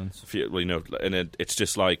 A few months. And it's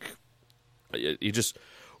just like you just.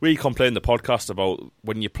 We complained in the podcast about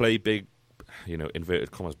when you play big, inverted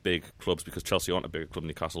commas, big clubs, because Chelsea aren't a bigger club than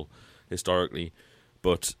Newcastle historically,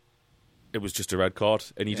 but it was just a red card,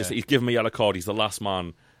 and he's given me a yellow card. He's the last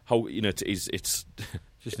man. How it's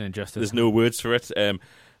just an injustice. There's no words for it.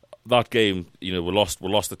 That game, we lost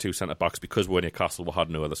the 2 centre backs because we're Newcastle. We had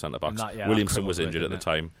no other centre backs. Williamson was injured at the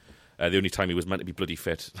time. The only time he was meant to be bloody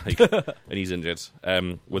fit, and he's injured.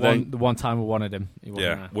 The one time we wanted him.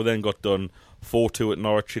 We then got done 4-2 at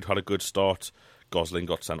Norwich. He'd had a good start. Gosling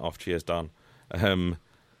got sent off. Cheers, Dan.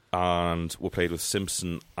 And we played with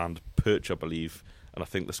Simpson and Perch, I believe, and I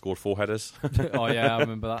think they scored 4 headers. Oh yeah, I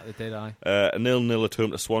remember that. They did. A 0-0 at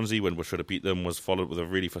home to Swansea when we should have beat them was followed with a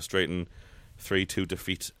really frustrating 3-2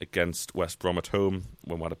 defeat against West Brom at home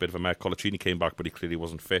when we had a bit of a mare. Colaccini came back, but he clearly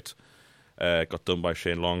wasn't fit. Got done by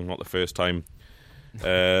Shane Long, not the first time.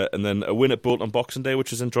 And then a win at Bolton on Boxing Day,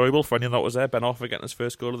 which was enjoyable for anyone that was there. Ben Arfa getting his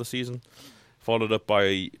first goal of the season. Followed up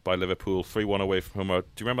by Liverpool, 3-1 away from home.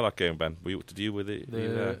 Do you remember that game, Ben? Did you with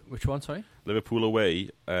it? Which one, sorry? Liverpool away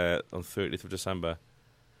on 30th of December.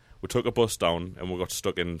 We took a bus down and we got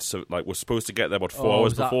stuck in. So, like, we're supposed to get there about 4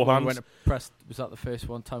 hours beforehand. Was that the first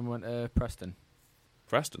time we went to Preston?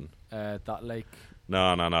 Preston? That lake.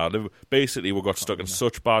 No. Basically, we got stuck in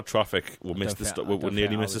such bad traffic. We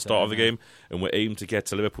nearly missed the start of the game, and we aimed to get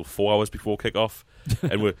to Liverpool 4 hours before kick-off.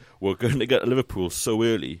 And we're going to get to Liverpool so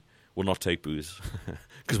early, we'll not take booze.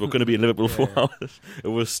 Because we're going to be in Liverpool 4 hours.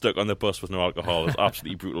 And we're stuck on the bus with no alcohol. It was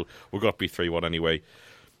absolutely brutal. We got beat 3-1 anyway.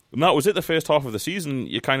 And that was it, the first half of the season.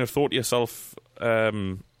 You kind of thought to yourself,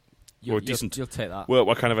 we're decent. You'll take that.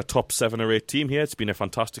 We're kind of a top 7 or 8 team here. It's been a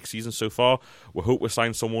fantastic season so far. We hope we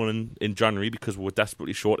sign someone in January because we were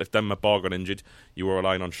desperately short. If Denver Bar got injured, you were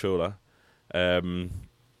relying on Shola.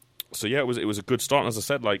 So yeah, it was a good start. And as I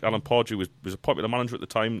said, like, Alan Pardew was a popular manager at the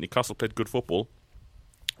time. Newcastle played good football.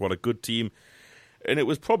 We had a good team, and it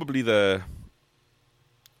was probably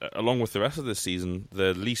along with the rest of the season,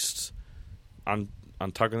 the least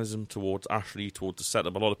antagonism towards Ashley, towards the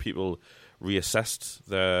setup. A lot of people reassessed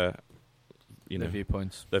their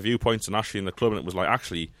viewpoints and Ashley in the club, and it was like,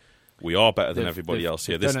 actually, we are better than everybody else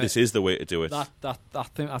here. This is the way to do it. I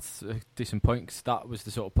think that's a decent point, because that was the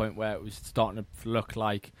sort of point where it was starting to look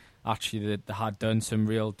like actually they had done some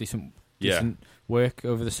real decent work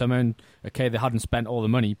over the summer. And okay, they hadn't spent all the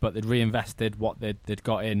money, but they'd reinvested what they'd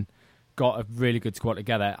got in, got a really good squad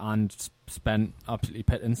together, and spent absolutely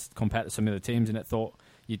pittance compared to some of the teams. And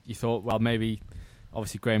you thought, well, maybe,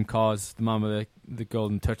 obviously Graham Carr's the man with the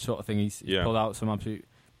golden touch sort of thing. He's pulled out some absolute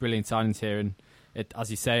brilliant signings here, and it,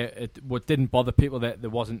 as you say, what didn't bother people that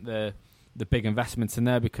there wasn't the big investments in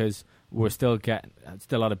there, because we're still had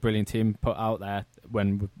a brilliant team put out there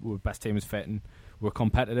when our best team was fit and we're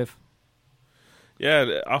competitive.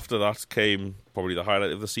 Yeah, after that came probably the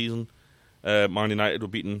highlight of the season. Man United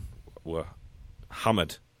were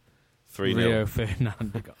hammered 3-0. Rio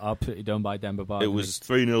Ferdinand got absolutely done by Denver Bar. It was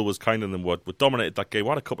 3-0 was kind of them what dominated that game. We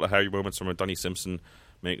had a couple of hairy moments from Danny Simpson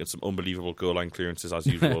making some unbelievable goal line clearances as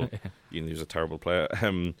usual. He was a terrible player.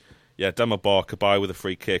 Denver Bar Kabay with a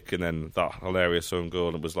free kick, and then that hilarious own goal.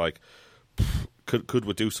 And it was like, could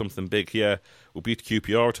we do something big here? We beat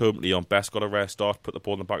QPR at home. Leon Best got a rare start, put the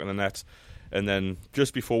ball in the back of the net. And then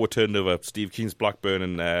just before we turned over, Steve Keane's Blackburn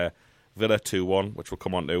and Villa 2-1, which we'll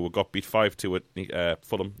come on to. We got beat 5-2 at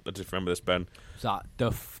Fulham. I just remember this, Ben. That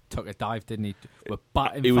Duff took a dive, didn't he?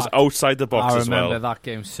 He was outside the box as well. I remember that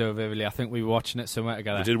game so vividly. I think we were watching it somewhere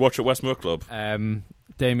together. We did watch at Westmoor Club.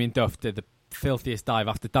 Damien Duff did the filthiest dive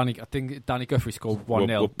after Danny. I think Danny Guthrie scored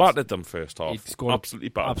 1-0. We battered them first half. He scored absolutely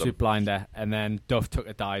battered absolute them. Blinder, and then Duff took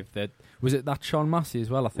a dive. Was it that Sean Massey as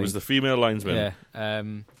well? I think it was the female linesman. Yeah.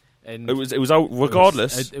 And it was out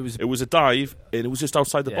regardless. It was a dive, and it was just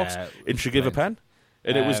outside the box. And she gave a pen,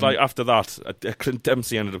 and it was like after that, Clint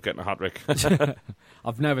Dempsey ended up getting a hat trick.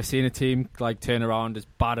 I've never seen a team like turn around as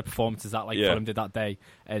bad a performance as that, like Fulham did that day,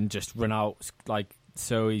 and just run out like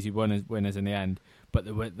so easy winners in the end. But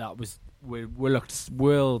we looked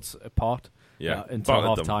worlds apart. Until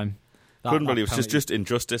half time. Couldn't believe it was just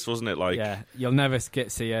injustice, wasn't it? Like, you'll never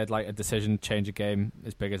see a decision change a game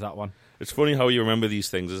as big as that one. It's funny how you remember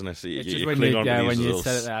these things, isn't it? You when cling on to these when results.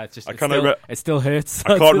 you said it there, it still hurts.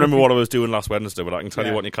 I can't remember what I was doing last Wednesday, but I can tell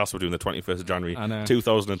you what Newcastle were doing the 21st of January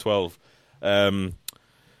 2012. And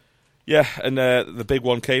the big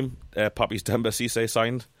one came. Papi's Demba Cisse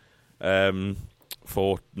signed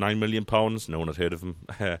for £9 million. No one had heard of him,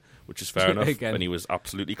 which is fair enough. Again, and he was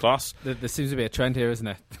absolutely class. There seems to be a trend here, isn't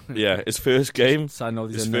it? Yeah, his first game,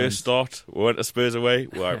 his first start. We went to Spurs away.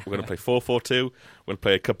 We're going to play 4-4-2. We're going to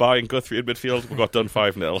play Kabay and Guthrie in midfield. We got done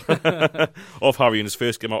 5-0 off Harry in his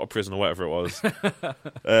first game out of prison or whatever it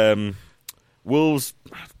was. Wolves,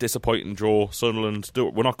 disappointing draw. Sunderland,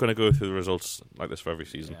 we're not going to go through the results like this for every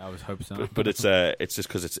season. Yeah, I would hope so. But it's just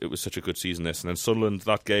because it was such a good season, this. And then Sunderland,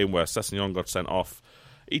 that game where Sessegnon got sent off,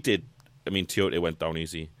 he did. I mean, Tiote went down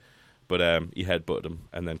easy, but he headbutted him.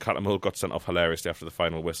 And then Cattermole got sent off hilariously after the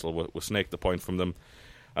final whistle. We snaked the point from them.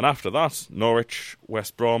 And after that, Norwich,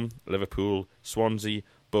 West Brom, Liverpool, Swansea,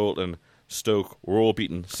 Bolton, Stoke were all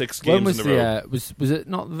beaten 6 games in a row. Was it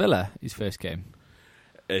not Villa, his first game?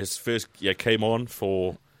 His first came on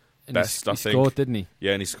for Best, I think. He scored, didn't he?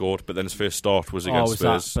 Yeah, and he scored, but then his first start was against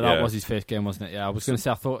Spurs. That was his first game, wasn't it? Yeah, I was going to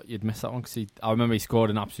say, I thought you'd missed that one, because I remember he scored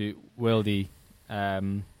an absolute worldy,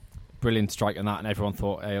 brilliant strike on that, and everyone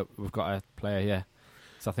thought, hey, we've got a player here.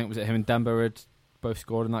 So I think, was it him and Denver had both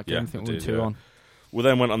scored in that game? Yeah, I think we were 2-1. We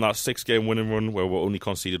then went on that 6-game winning run where we only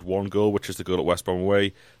conceded 1 goal, which is the goal at West Brom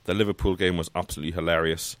away. The Liverpool game was absolutely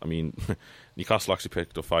hilarious. I mean, Newcastle actually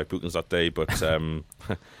picked up 5 bookings that day, but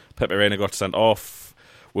Pepe Reina got sent off.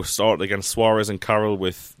 We started against Suarez and Carroll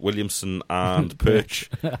with Williamson and Perch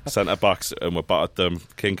centre backs, and we battered them.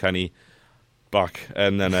 King Kenny back,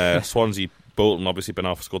 and then Swansea, Bolton obviously Ben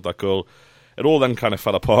Arfa scored that goal. It all then kind of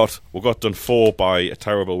fell apart. We got done 4 by a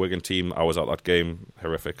terrible Wigan team. I was at that game.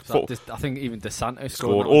 Horrific. I think even DeSanto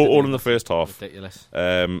scored all in the first half. Ridiculous.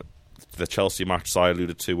 The Chelsea match I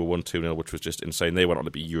alluded to were 1-2-0, which was just insane. They went on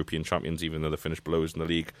to be European champions, even though they finished below us in the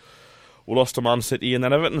league. We lost to Man City and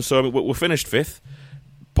then Everton, so we finished 5th.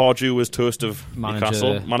 Pardew was toast of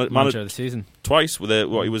Newcastle. Manager of the season. Twice. He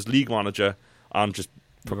was league manager and just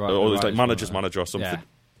manager's manager or something.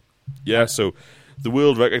 Yeah, so the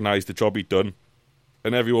world recognised the job he'd done,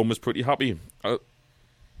 and everyone was pretty happy. I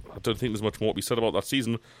don't think there's much more to be said about that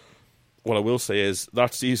season. What I will say is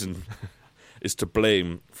that season is to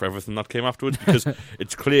blame for everything that came afterwards, because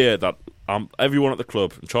it's clear that everyone at the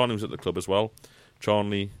club, and Charnley was at the club as well,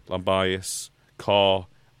 Charnley, Lambias, Carr,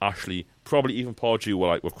 Ashley, probably even Pardew were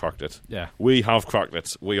like, we've cracked it. Yeah. We have cracked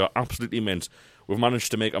it. We are absolutely mint. We've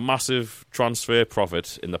managed to make a massive transfer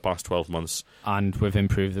profit in the past 12 months. And we've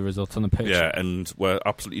improved the results on the pitch. Yeah, and we're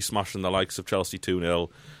absolutely smashing the likes of Chelsea 2-0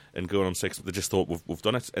 and going on 6. They just thought we've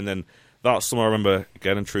done it. And then that summer, I remember,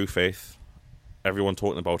 again in true faith, everyone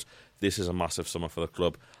talking about, this is a massive summer for the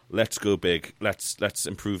club. Let's go big. Let's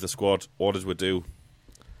improve the squad. What did we do?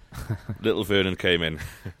 Little Vernon came in.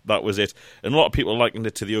 That was it. And a lot of people likened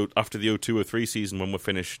it to after the 02-03 season when we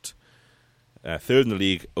finished 3rd in the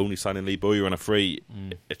league, only signing Lee Bowyer on a free.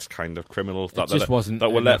 It's kind of criminal that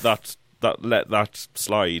we'll let that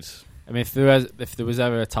slide. I mean, if there was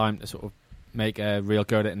ever a time to sort of make a real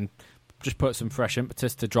go at it and just put some fresh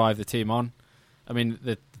impetus to drive the team on. I mean,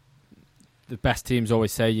 the best teams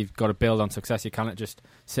always say you've got to build on success. You can't just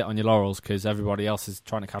sit on your laurels because everybody else is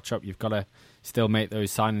trying to catch up. You've got to still make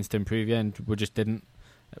those signings to improve you, and we just didn't.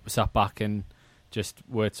 We sat back and just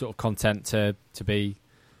were sort of content to be.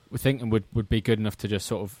 We're thinking would be good enough to just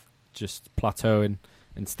sort of just plateau and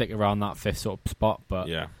stick around that 5th sort of spot. But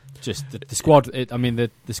yeah, just the squad. The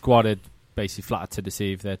squad had basically flattered to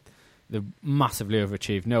deceive. That they massively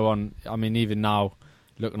overachieved. No one. I mean, even now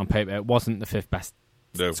looking on paper, it wasn't the 5th best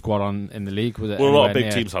squad in the league, was it? Well, a lot of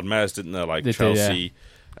big teams had mares, didn't they? Like Chelsea,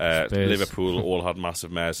 Spurs. Liverpool all had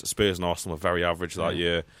massive mares. Spurs and Arsenal were very average that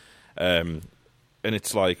year. And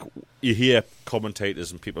it's like, you hear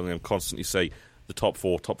commentators and people constantly say the top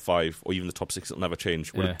 4, top 5, or even the top 6 will never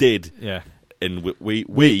change. Well, it did. Yeah. And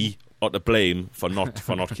we are to blame for not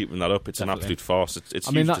keeping that up. It's an absolute farce. It's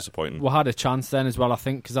hugely disappointing. We had a chance then as well, I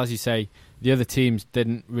think, because as you say, the other teams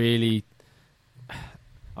didn't really.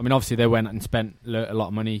 I mean, obviously they went and spent a lot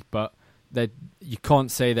of money, but you can't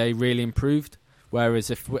say they really improved. Whereas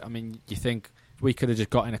you think we could have just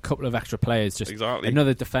got in a couple of extra players, just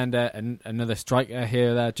another defender and another striker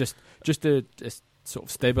here or there, just to sort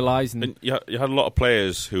of stabilise. And you had a lot of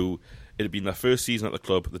players who it had been their first season at the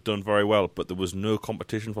club. They'd done very well, but there was no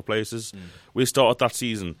competition for places. We started that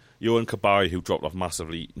season. Johan Cabaye, who dropped off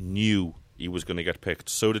massively, knew he was going to get picked.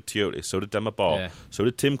 So did Tiote, so did Demba Ba, so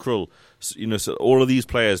did Tim Krul. So all of these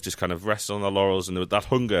players just kind of rested on their laurels, and that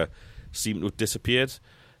hunger seemed to have disappeared.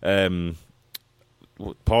 Pardew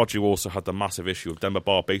also had the massive issue of Demba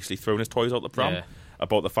Ba basically throwing his toys out the pram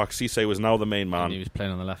about the fact Cisse was now the main man. And he was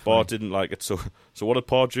playing on the left. Ba didn't like it. So what did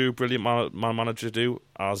Pardew, brilliant man manager, do?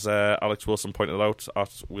 As Alex Wilson pointed out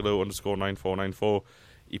at Willow_9494,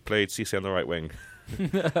 he played Cisse on the right wing.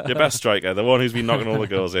 Your best striker, the one who's been knocking all the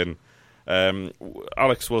goals in.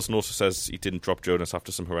 Alex Wilson also says he didn't drop Jonas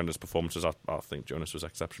after some horrendous performances. I think Jonas was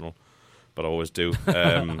exceptional, but I always do.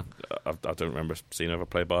 I don't remember seeing him ever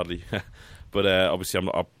play badly. But obviously I'm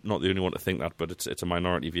not the only one to think that, but it's a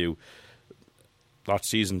minority view. That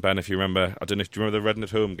season, Ben, if you remember, do you remember the Reading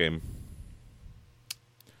at home game?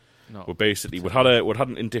 No. We had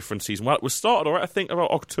an indifferent season. Well, we started alright, I think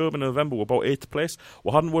about October, November. We're about 8th place.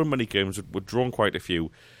 We hadn't won many games. We'd drawn quite a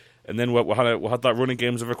few. And then we had that running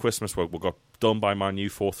games over Christmas where we got done by Man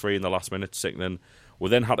U 4-3 in the last minute, sickening. We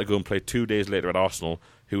then had to go and play 2 days later at Arsenal,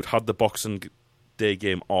 who'd had the Boxing Day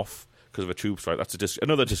game off because of a tube strike. That's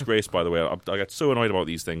another disgrace, by the way. I get so annoyed about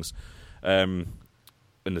these things.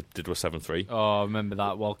 And it did with 7-3. Oh, I remember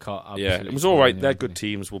that Walcott. Yeah, it was all right. They're good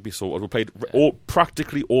teams. We'll be sorted. We played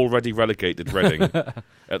practically already relegated Reading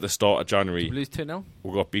at the start of January. Did we lose 2-0?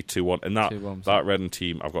 We got beat 2-1. And that Reading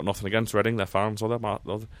team, I've got nothing against Reading. Their fans, I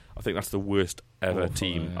think that's the worst ever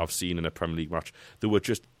team I've seen in a Premier League match. They were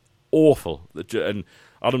just awful. And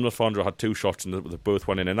Adam Lafondra had 2 shots and they both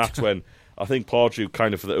went in. And that's when I think Pardew,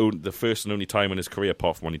 kind of for the first and only time in his career,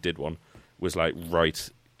 apart from when he did one, was like, right,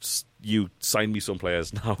 you sign me some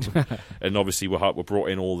players now. And obviously we brought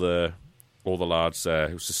in all the lads.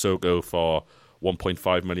 Sissoko for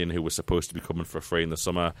 1.5 million, who was supposed to be coming for free in the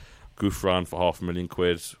summer. Gouffran for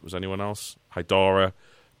 £500,000. Was anyone else? Haidara,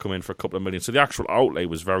 come in for a couple of million. So the actual outlay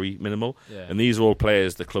was very minimal. Yeah. And these are all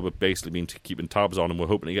players the club have basically been keeping tabs on, and we're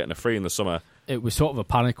hoping to get in a free in the summer. It was sort of a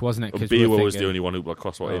panic, wasn't it? Biwa was the only one who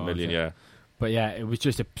cost about 8 million, yeah. But yeah, it was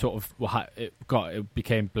just a sort of it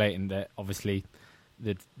became blatant that obviously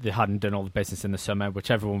they hadn't done all the business in the summer,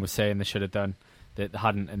 which everyone was saying they should have done. They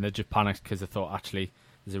hadn't, and they just panicked because they thought actually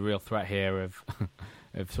there's a real threat here of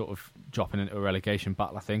of sort of dropping into a relegation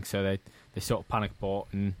battle. I think so. They sort of panic bought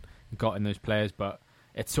and got in those players, but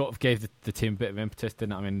it sort of gave the team a bit of impetus,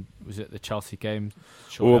 didn't it? I mean, was it the Chelsea game?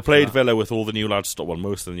 Well, we played Villa with all the new lads,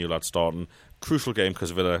 most of the new lads starting. Crucial game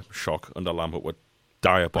because Villa, shock, under Lambert were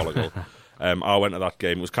diabolical. I went to that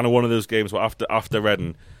game. It was kind of one of those games where after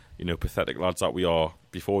Reading, pathetic lads that we are,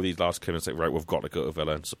 before these lads came and said, right, we've got to go to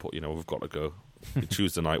Villa and support, we've got to go.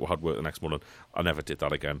 Tuesday night, we had work the next morning. I never did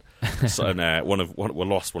that again. So, and we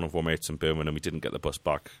lost one of our mates in Birmingham and we didn't get the bus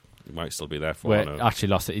back. He might still be there for it. Actually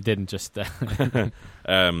lost it. He didn't just...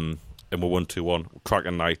 and we won 2-1.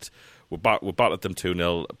 Cracking night. We're battered them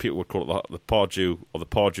 2-0. People would call it the Pardew or the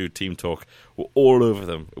Pardew team talk. We're all over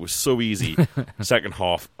them. It was so easy. Second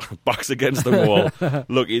half, backs against the wall,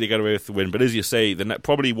 lucky to get away with the win. But as you say,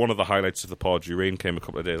 probably one of the highlights of the Pardew reign came a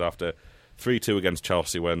couple of days after 3-2 against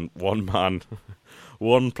Chelsea when one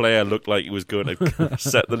player looked like he was going to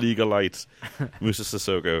set the league alight. Musa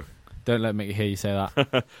Sissoko. Don't let me hear you say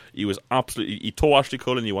that. He tore Ashley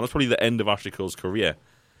Cole a new one. That's probably the end of Ashley Cole's career.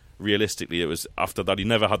 Realistically, it was after that he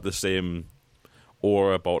never had the same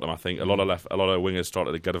aura about him. I think a lot of wingers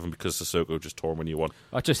started to get of him because Sissoko just tore him a new one.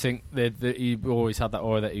 I just think that he always had that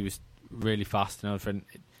aura that he was really fast and everything.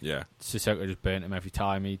 Yeah, Sissoko just burnt him every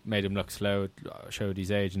time. He made him look slow, showed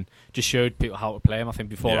his age, and just showed people how to play him. I think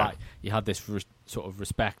before that, you had this sort of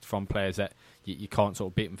respect from players that you can't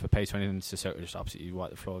sort of beat them for pace or anything. Sissoko just absolutely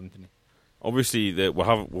wiped the floor, didn't he? Obviously,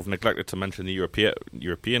 we've neglected to mention the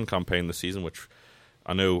European campaign this season, which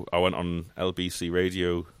I know I went on LBC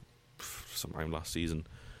radio sometime last season,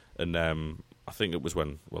 and I think it was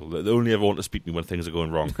when they only ever want to speak to me when things are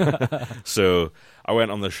going wrong. So I went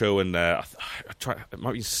on the show and I tried. It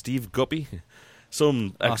might be Steve Guppy,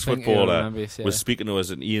 some ex-footballer, was speaking to us,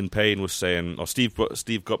 and Ian Payne was saying, or Steve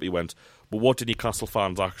Guppy went, "But what do Newcastle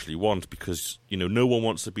fans actually want? Because no one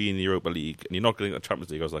wants to be in the Europa League, and you're not getting the Champions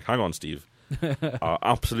League." I was like, "Hang on, Steve, I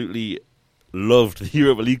absolutely loved the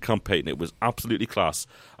Europa League campaign. It was absolutely class.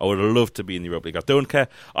 I would have loved to be in the Europa League. I don't care.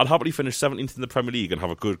 I'd happily finish 17th in the Premier League and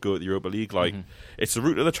have a good go at the Europa League. It's the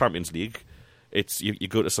route of the Champions League. It's you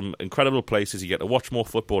go to some incredible places. You get to watch more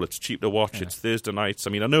football. It's cheap to watch. Yeah. It's Thursday nights. I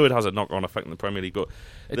mean, I know it has a knock-on effect in the Premier League, but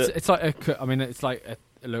it's like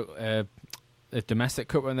a domestic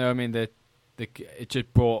cup one though. I mean, it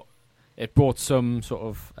just brought some sort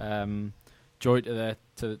of joy to the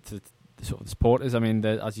sort of the supporters. I mean,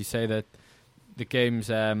 as you say, the games.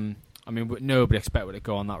 I mean, nobody expected to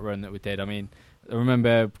go on that run that we did. I mean, I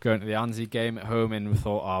remember going to the Anzi game at home, and we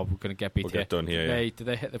thought, "Oh, we're going to get beat here." Done here. Did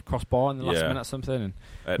they hit the crossbar in the last minute or something?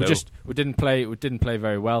 And we didn't play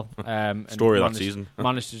very well. Story of that season.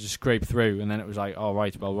 Managed to just scrape through, and then it was like, "All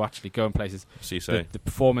right, well, we're actually going places." Cisse. The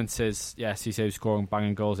performances, Cisse was scoring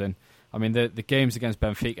banging goals in. I mean, the games against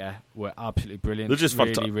Benfica were absolutely brilliant. They're just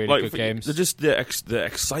really, really good games. They're just the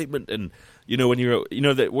excitement, and when you're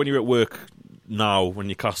at work now, when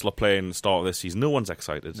Newcastle are playing the start of this season, no one's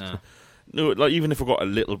excited. No, like even if we got a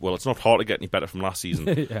little, it's not hard to get any better from last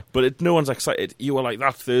season. But no one's excited. You were like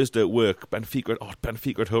that Thursday at work.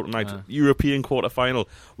 Benfica at home tonight. European quarter final.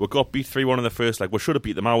 We got beat 3-1 in the first leg. We should have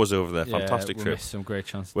beat them hours over there. Fantastic trip. Missed some great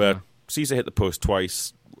chances. Where Cisse hit the post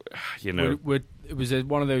twice. It was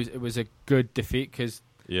one of those. It was a good defeat because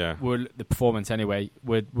the performance anyway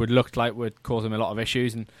would looked like would cause them a lot of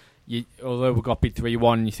issues. And although we got beat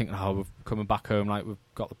 3-1, you think, we're coming back home, like we've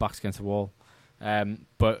got the backs against the wall.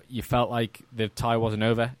 But you felt like the tie wasn't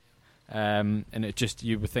over, and it just,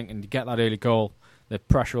 you were thinking, to get that early goal, the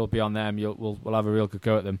pressure will be on them. We'll have a real good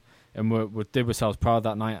go at them, and we did ourselves proud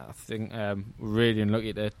that night. I think we're really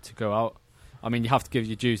unlucky to go out. I mean, you have to give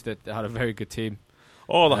you dues that they had a very good team.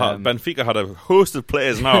 Benfica had a host of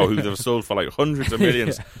players now who they've sold for like hundreds of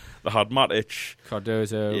millions. They had Matic,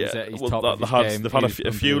 Cardozo. They've had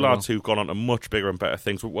a few lads who've gone on to much bigger and better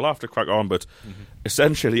things. We'll have to crack on, but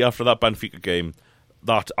essentially after that Benfica game,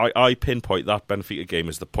 that I pinpoint that Benfica game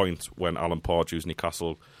as the point when Alan Pardew's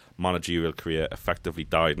Newcastle managerial career effectively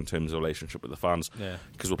died in terms of relationship with the fans.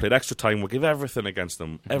 Because we played extra time, we'll give everything against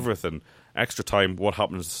them, everything. Extra time, what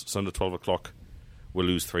happens Sunday 12 o'clock? We'll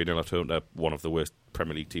lose 3-0 at home to one of the worst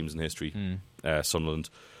Premier League teams in history, Sunderland.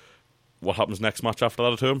 what happens next match after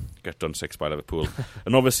that at home? Get done 6 by Liverpool.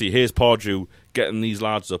 And obviously, here's Pardew getting these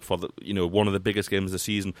lads up for one of the biggest games of the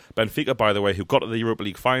season. Benfica, by the way, who got to the Europa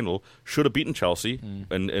League final, should have beaten Chelsea,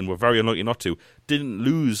 and were very unlucky not to. Didn't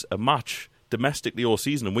lose a match domestically all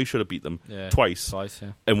season, and we should have beat them twice.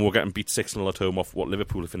 And we're getting beat 6-0 at home off what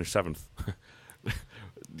Liverpool have finished 7th.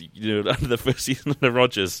 The first season of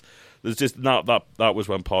Rodgers, there's just that was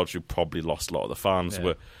when Pardew probably lost a lot of the fans.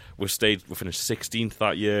 We finished 16th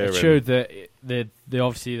that year. It showed that they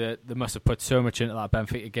obviously they must have put so much into that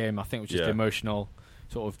Benfica game. I think it was just the emotional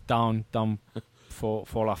sort of down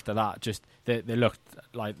fall after that. Just they looked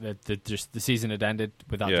like the season had ended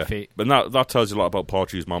with that defeat. But that tells you a lot about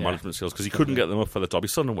Pardew's management skills, because he couldn't get them up for the top.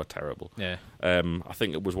 His Sunderland were terrible. Yeah. I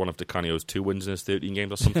think it was one of Di Canio's 2 wins in his 13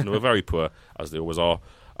 games or something. They were very poor, as they always are.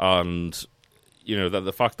 And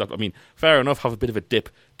the fact that, fair enough, have a bit of a dip.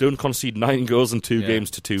 Don't concede 9 goals in 2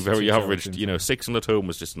 games to 2 very average. 6-0 at home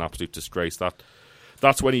was just an absolute disgrace.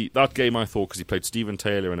 That's when that game, I thought, because he played Stephen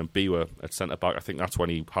Taylor and Mbiwa at centre back. I think that's when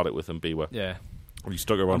he had it with Mbiwa. Yeah. And he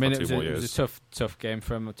stuck around for 2 more years. It was a tough game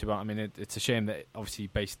for him. It's a shame that obviously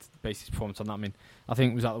based his performance on that. I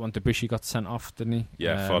think was that the one Debussy got sent off, didn't he?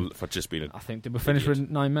 Yeah, for just being. I think did we finish with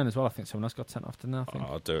 9 men as well? I think someone else got sent off, didn't they?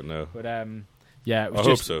 I don't know. But it was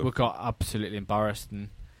hope so. We got absolutely embarrassed,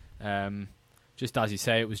 and just as you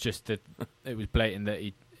say, it was just that it was blatant that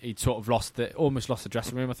he'd sort of almost lost the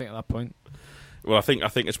dressing room. I think at that point. Well, I think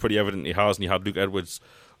it's pretty evident he has, and he had Luke Edwards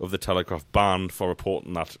of the Telegraph banned for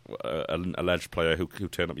reporting that an alleged player who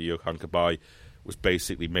turned up to Johan Cabaye was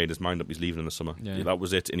basically made his mind up he's leaving in the summer. Yeah, that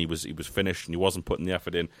was it, and he was finished, and he wasn't putting the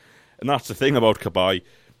effort in. And that's the thing about Cabaye.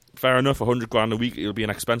 Fair enough, $100,000 a week. He'll be an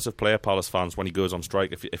expensive player, Palace fans, when he goes on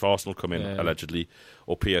strike. If Arsenal come in allegedly,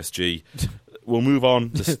 or PSG, we'll move on.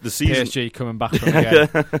 The season. PSG coming back from again,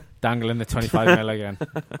 dangling the 25 mil again.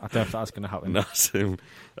 I don't know if that's going to happen. That's him.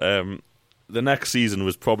 The next season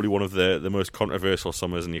was probably one of the most controversial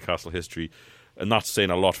summers in Newcastle history, and that's saying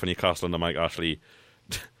a lot for Newcastle under Mike Ashley.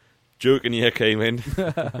 Joking here came in.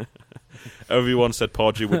 Everyone said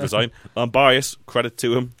Pardew would resign. I'm biased, credit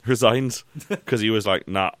to him, resigns, because he was like,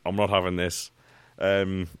 nah, I'm not having this.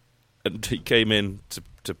 And he came in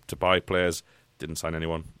to buy players, didn't sign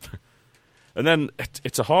anyone. And then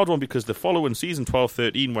it's a hard one, because the following season,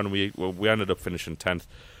 12-13, when we ended up finishing 10th,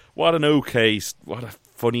 what a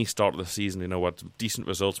funny start of the season. We had some decent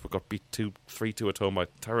results. We got beat 3-2 at home by a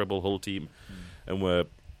terrible Hull team, and we're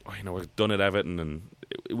done at Everton, and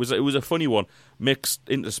it was a funny one, mixed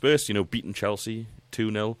interspersed. Beating Chelsea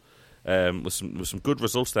 2-0, with some good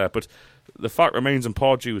results there. But the fact remains, and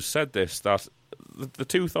Pardew said this, that the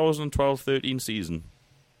 2012-13 season,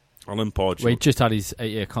 Alan Pardew. Well, he just had his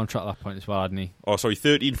 8-year contract at that point as well, hadn't he? Oh, sorry,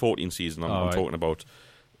 13-14 season. I'm talking about.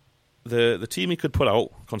 The team he could put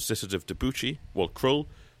out consisted of Krull,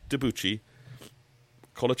 Debuchy,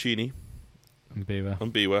 Colaccini,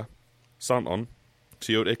 Mbiwa, Santon,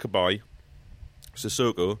 Tiote Cabaye,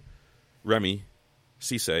 Sissoko, Remy,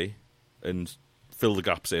 Cisse, and fill the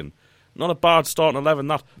gaps in. Not a bad starting 11,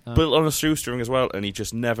 that. No. Built on a shoestring as well, and he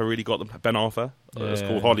just never really got them. Ben Arthur,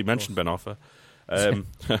 hardly mentioned Ben Arthur.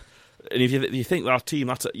 And if you think that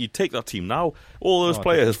team, you'd take that team now. All those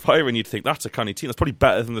players firing, you'd think that's a canny team. That's probably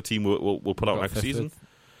better than the team we'll put out next season.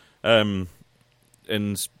 And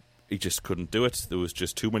he just couldn't do it. There was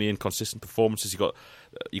just too many inconsistent performances. You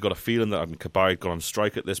got a feeling that Cabaye had gone on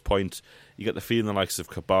strike at this point. You get the feeling the likes of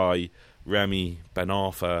Cabaye, Remy, Ben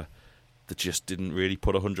Arthur, that just didn't really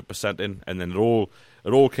put 100% in, and then it all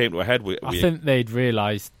came to a head. I think they'd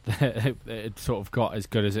realised that it sort of got as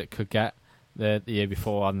good as it could get the year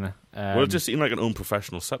before, hadn't they? Well, it just seemed like an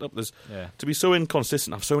unprofessional setup. To be so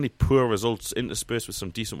inconsistent, have so many poor results interspersed with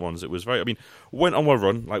some decent ones. It was we went on a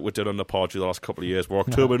run like we did under Pardew the last couple of years. We're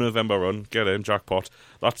October, November run, get in, jackpot.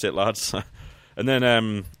 That's it, lads. And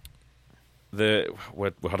then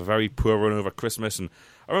we had a very poor run over Christmas, and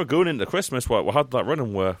I remember going into Christmas, we had that run,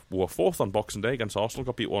 and we were fourth on Boxing Day against Arsenal,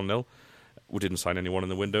 got beat 1-0. We didn't sign anyone in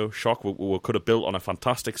the window. Shock. We could have built on a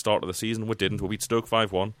fantastic start of the season. We didn't. We beat Stoke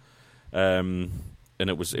 5-1. And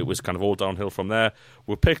it was kind of all downhill from there.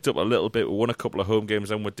 We picked up a little bit. We won a couple of home games,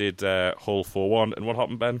 then we did Hull 4-1. And what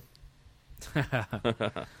happened, Ben?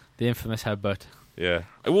 The infamous headbutt. Yeah,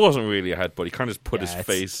 it wasn't really a headbutt. He kind of just put his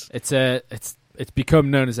face. It's become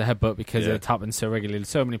known as a headbutt because it happens so regularly.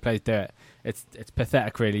 So many players do it. It's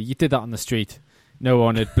pathetic, really. You did that on the street, no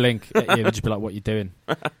one would blink at you. They'd just be like, "What are you doing?"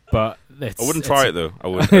 But I wouldn't try it though. I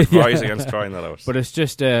would advise against trying that out. But it's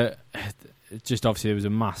just obviously there was a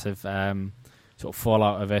massive sort of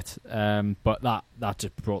fallout of it. But that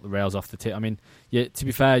just brought the rails off the tip. I mean, to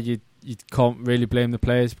be fair, you can't really blame the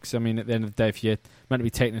players because I mean, at the end of the day, if you're meant to be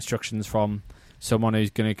taking instructions from someone who's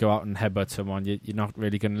going to go out and headbutt someone, you're not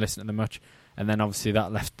really going to listen to them much. And then obviously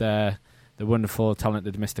that left the wonderful,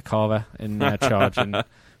 talented Mr. Carver in charge. And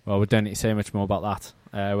well, we don't need to say much more about that.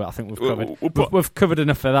 I think we've covered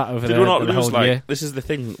enough of that over the whole year. This is the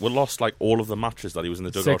thing. We lost like all of the matches that he was in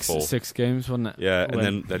the dugout for. 6 games, wasn't it? Yeah,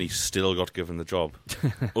 and then he still got given the job.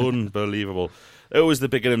 Unbelievable. It was the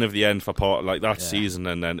beginning of the end for part like that season,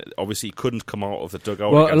 and then obviously he couldn't come out of the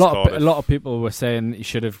dugout. Well, against a lot of people were saying he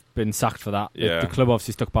should have been sacked for that. Yeah. The club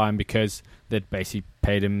obviously stuck by him because they'd basically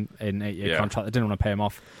paid him an 8-year contract. They didn't want to pay him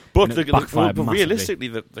off. But realistically,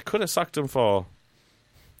 they could have sacked him for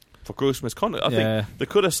gross misconduct. I think they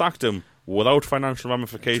could have sacked him without financial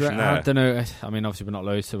ramification there. I don't know. I mean, obviously we're not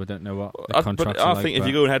lawyers, so we don't know what the contracts are like. I think if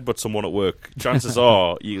you go and headbutt someone at work, chances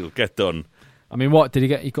are you'll get done. I mean, what did he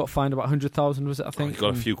get? He got fined about 100,000, was it? I think he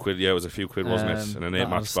got a few quid. Yeah, it was a few quid, wasn't it? And an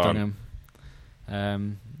 8-match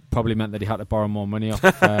ban. Probably meant that he had to borrow more money off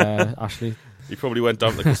Ashley. He probably went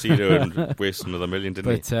down to the casino and wasted another million,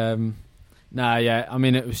 didn't he? But I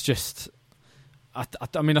mean, it was just.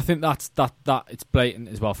 I mean, I think that it's blatant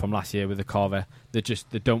as well from last year with the Carver. They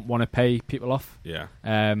don't want to pay people off. Yeah.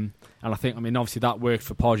 And I think, I mean, obviously that worked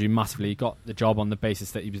for Pardew massively. He got the job on the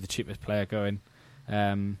basis that he was the cheapest player going,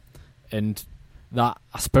 and that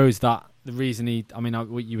I suppose that the reason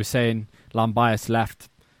what you were saying, Lambias left.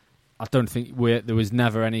 I don't think there was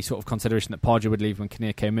never any sort of consideration that Pardew would leave when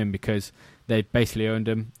Kinnear came in because they basically owned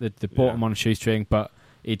him. They bought him on a shoestring, but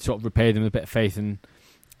he'd sort of repaid them a bit of faith, and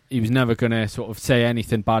he was never going to sort of say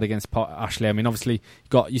anything bad against Ashley. I mean, obviously,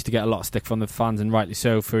 used to get a lot of stick from the fans, and rightly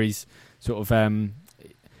so, for his sort of.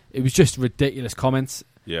 It was just ridiculous comments.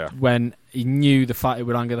 Yeah. When he knew the fact it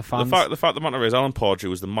would anger the fans. The fact of the matter is, Alan Pardew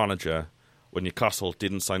was the manager when Newcastle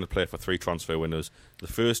didn't sign a player for 3 transfer windows. The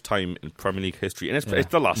first time in Premier League history, and it's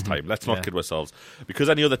the last time. Let's not kid ourselves, because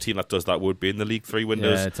any other team that does that would be in the League 3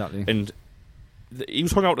 windows. Yeah, exactly. And he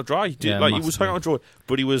was hung out to dry. He was hung out to dry,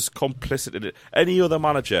 but he was complicit in it. Any other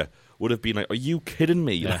manager would have been like, "Are you kidding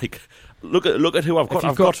me? Yeah. Like, look at who I've got.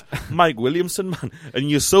 I've got Mike Williamson, man,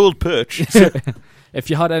 and you sold Perch." If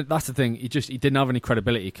you had, that's the thing. He didn't have any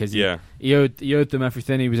credibility because he owed them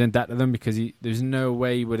everything. He was in debt to them because there's no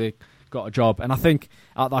way he would have got a job. And I think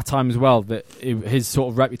at that time as well that his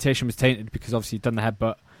sort of reputation was tainted because obviously he'd done the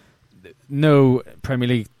headbutt. No Premier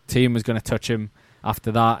League team was going to touch him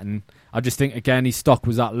after that, and I just think again his stock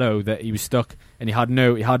was that low that he was stuck, and he had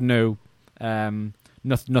no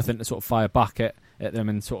nothing to sort of fire back at them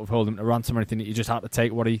and sort of hold them to ransom or anything. He just had to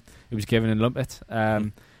take what he was given and lump it.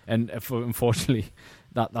 And unfortunately,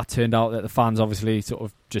 that turned out that the fans obviously sort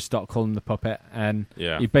of just started calling him the puppet, and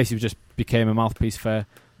he basically just became a mouthpiece for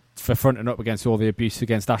fronting up against all the abuse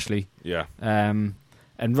against Ashley. Yeah.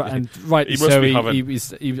 And rightly so, he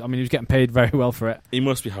was getting paid very well for it. He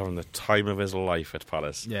must be having the time of his life at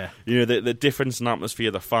Palace. Yeah. You know, the difference in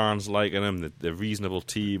atmosphere, the fans liking him, the reasonable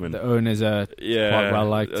team. And the owners are quite well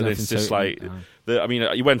liked. And it's just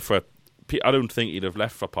he went for I don't think he'd have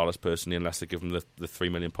left for Palace personally unless they give him the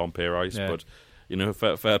 £3 million pay rise. Yeah. But, you know,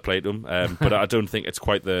 fair play to him. But I don't think it's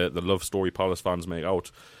quite the love story Palace fans make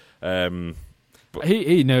out. But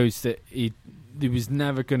he knows that he was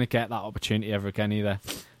never going to get that opportunity ever again either.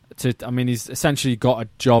 He's essentially got a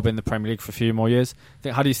job in the Premier League for a few more years. I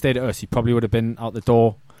think had he stayed at us, he probably would have been out the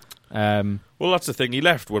door. Well, that's the thing. He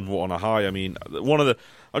left when we were on a high. I mean,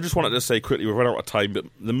 I just wanted to say quickly, we've run out of time, but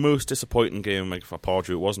the most disappointing game for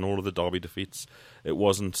Pardew, it wasn't all of the Derby defeats. It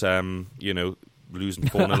wasn't, losing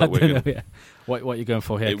 4-0 at Wigan. Yeah. What are you going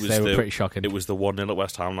for here? Because they were pretty shocking. It was the 1-0 at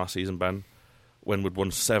West Ham last season, Ben, when we'd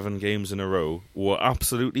won 7 games in a row. We were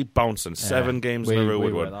absolutely bouncing. 7 games in a row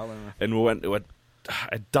we'd won. And we went to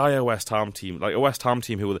a dire West Ham team, like a West Ham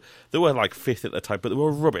team they were like 5th at the time, but they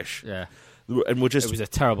were rubbish. Yeah. And it was a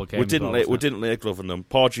terrible game. We didn't lay a glove on them.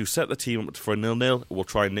 Pardew set the team up for a 0-0. We'll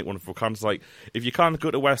try and nick one if we can. It's like, if you can't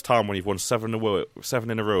go to West Ham when you've won 7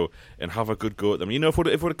 in a row and have a good go at them, you know, if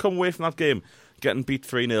we'd come away from that game getting beat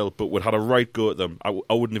 3-0, but we'd had a right go at them, I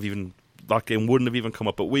wouldn't have even. That game wouldn't have even come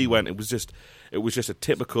up. But we went. It was just a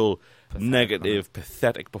typical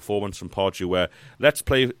pathetic performance from Pardew. Where let's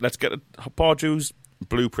get Pardew's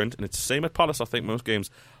blueprint, and it's the same at Palace. I think most games.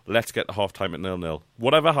 Let's get the half time at 0-0.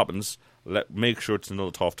 Whatever happens, make sure it's 0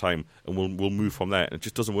 at half time, and we'll move from there. And it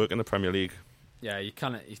just doesn't work in the Premier League. Yeah, you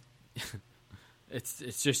kind of.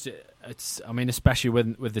 It's. I mean, especially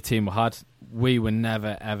with the team we had, we were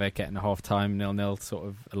never ever getting a half time 0-0 sort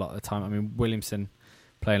of a lot of the time. I mean, Williamson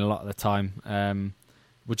playing a lot of the time.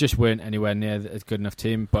 We just weren't anywhere near a good enough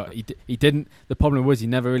team. But he didn't. The problem was he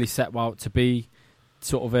never really set out to be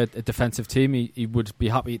sort of a defensive team. He would be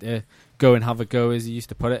happy to go and have a go, as he used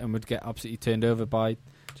to put it, and would get absolutely turned over by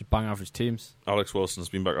just bang average teams. Alex Wilson's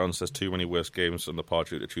been back on and says too many worse games on the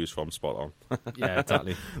Pardew to choose from. Spot on. Yeah,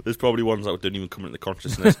 exactly. There's probably ones that didn't even come into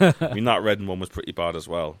consciousness. I mean, that Reading one was pretty bad as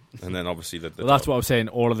well. And then obviously well, that's what I was saying.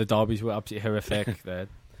 All of the derbies were absolutely horrific.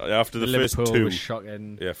 After the first Liverpool two, was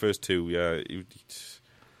shocking. Yeah, first two. Yeah.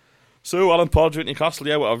 So Alan Pardew at Newcastle.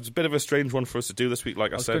 Yeah, well, it was a bit of a strange one for us to do this week.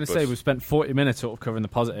 Like I said, I was going to say we spent 40 minutes sort of covering the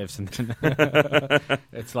positives, and then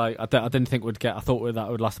it's like I didn't think we'd get. I thought that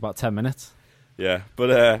would last about 10 minutes. Yeah,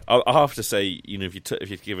 but I have to say, if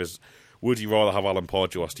you give us, would you rather have Alan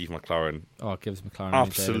Pardew or Steve McLaren? Oh, give us McLaren.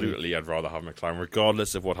 Absolutely, I'd rather have McLaren,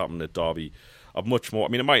 regardless of what happened at Derby. I'm much more. I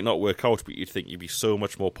mean, it might not work out, but you'd think you'd be so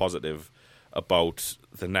much more positive about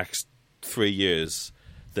the next 3 years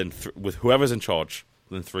than with whoever's in charge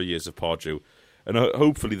than 3 years of Pardew. And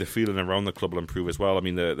hopefully the feeling around the club will improve as well. I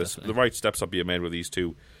mean, the right steps are being made with these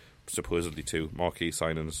two, supposedly two marquee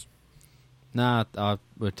signings. Nah, I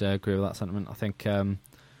would agree with that sentiment. I think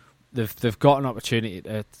they've got an opportunity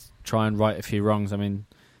to try and right a few wrongs. I mean,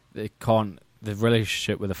 they can't. The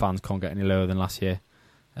relationship with the fans can't get any lower than last year.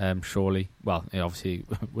 Surely, well, obviously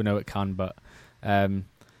we know it can, but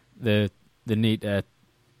the need to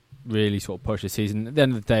really sort of push the season. At the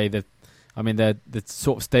end of the day, the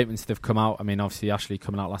sort of statements that have come out. I mean, obviously Ashley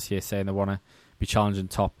coming out last year saying they want to be challenging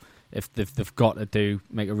top. If they've got to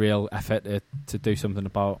make a real effort to do something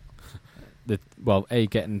about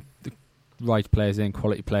getting the right players in,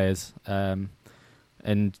 quality players, and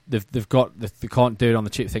they can't do it on the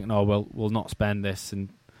cheap, thinking, oh, we'll not spend this and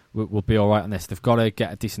we'll be all right on this. They've got to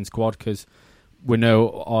get a decent squad because we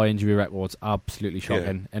know our injury record's absolutely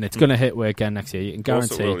shocking, and it's going to hit way again next year. You can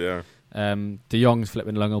guarantee. Will, yeah. De Jong's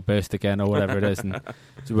flipping lung will burst again or whatever it is, and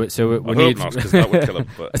so we I need hope not, because that would kill him.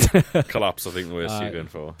 But collapse, I think, the worst you're going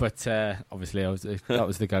for. But obviously, that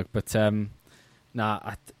was the gag. But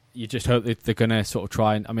you just hope that they're going to sort of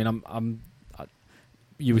try and. I mean,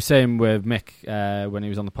 you were saying with Mick when he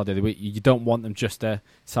was on the pod the other week, you don't want them just to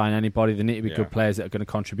sign anybody. They need to be good players that are going to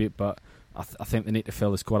contribute. But I think they need to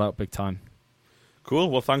fill the squad out big time.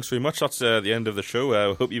 Cool. Well, thanks very much. That's the end of the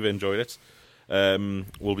show. I hope you've enjoyed it.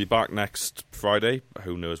 We'll be back next Friday.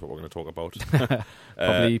 Who knows what we're going to talk about?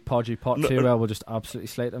 Probably Pardew Part 2, where we'll just absolutely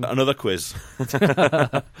slate them. Another quiz.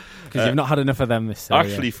 Because you've not had enough of them this year.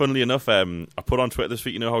 Actually, funnily enough, I put on Twitter this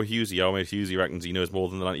week, you know how Hughesy reckons he knows more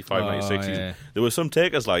than the 95-96 season. Yeah. There were some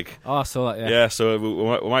takers like... Oh, I saw that, yeah. Yeah, so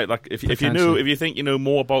we might like... If you think you know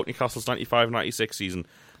more about Newcastle's 95-96 season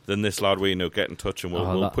than this lad, get in touch and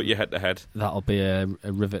we'll put you head to head. That'll be a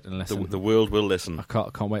rivet and listen. The world will listen. I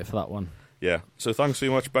can't wait for that one. Yeah. So thanks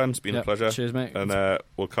very much, Ben. It's been a pleasure. Cheers, mate. And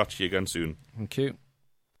we'll catch you again soon. Thank you.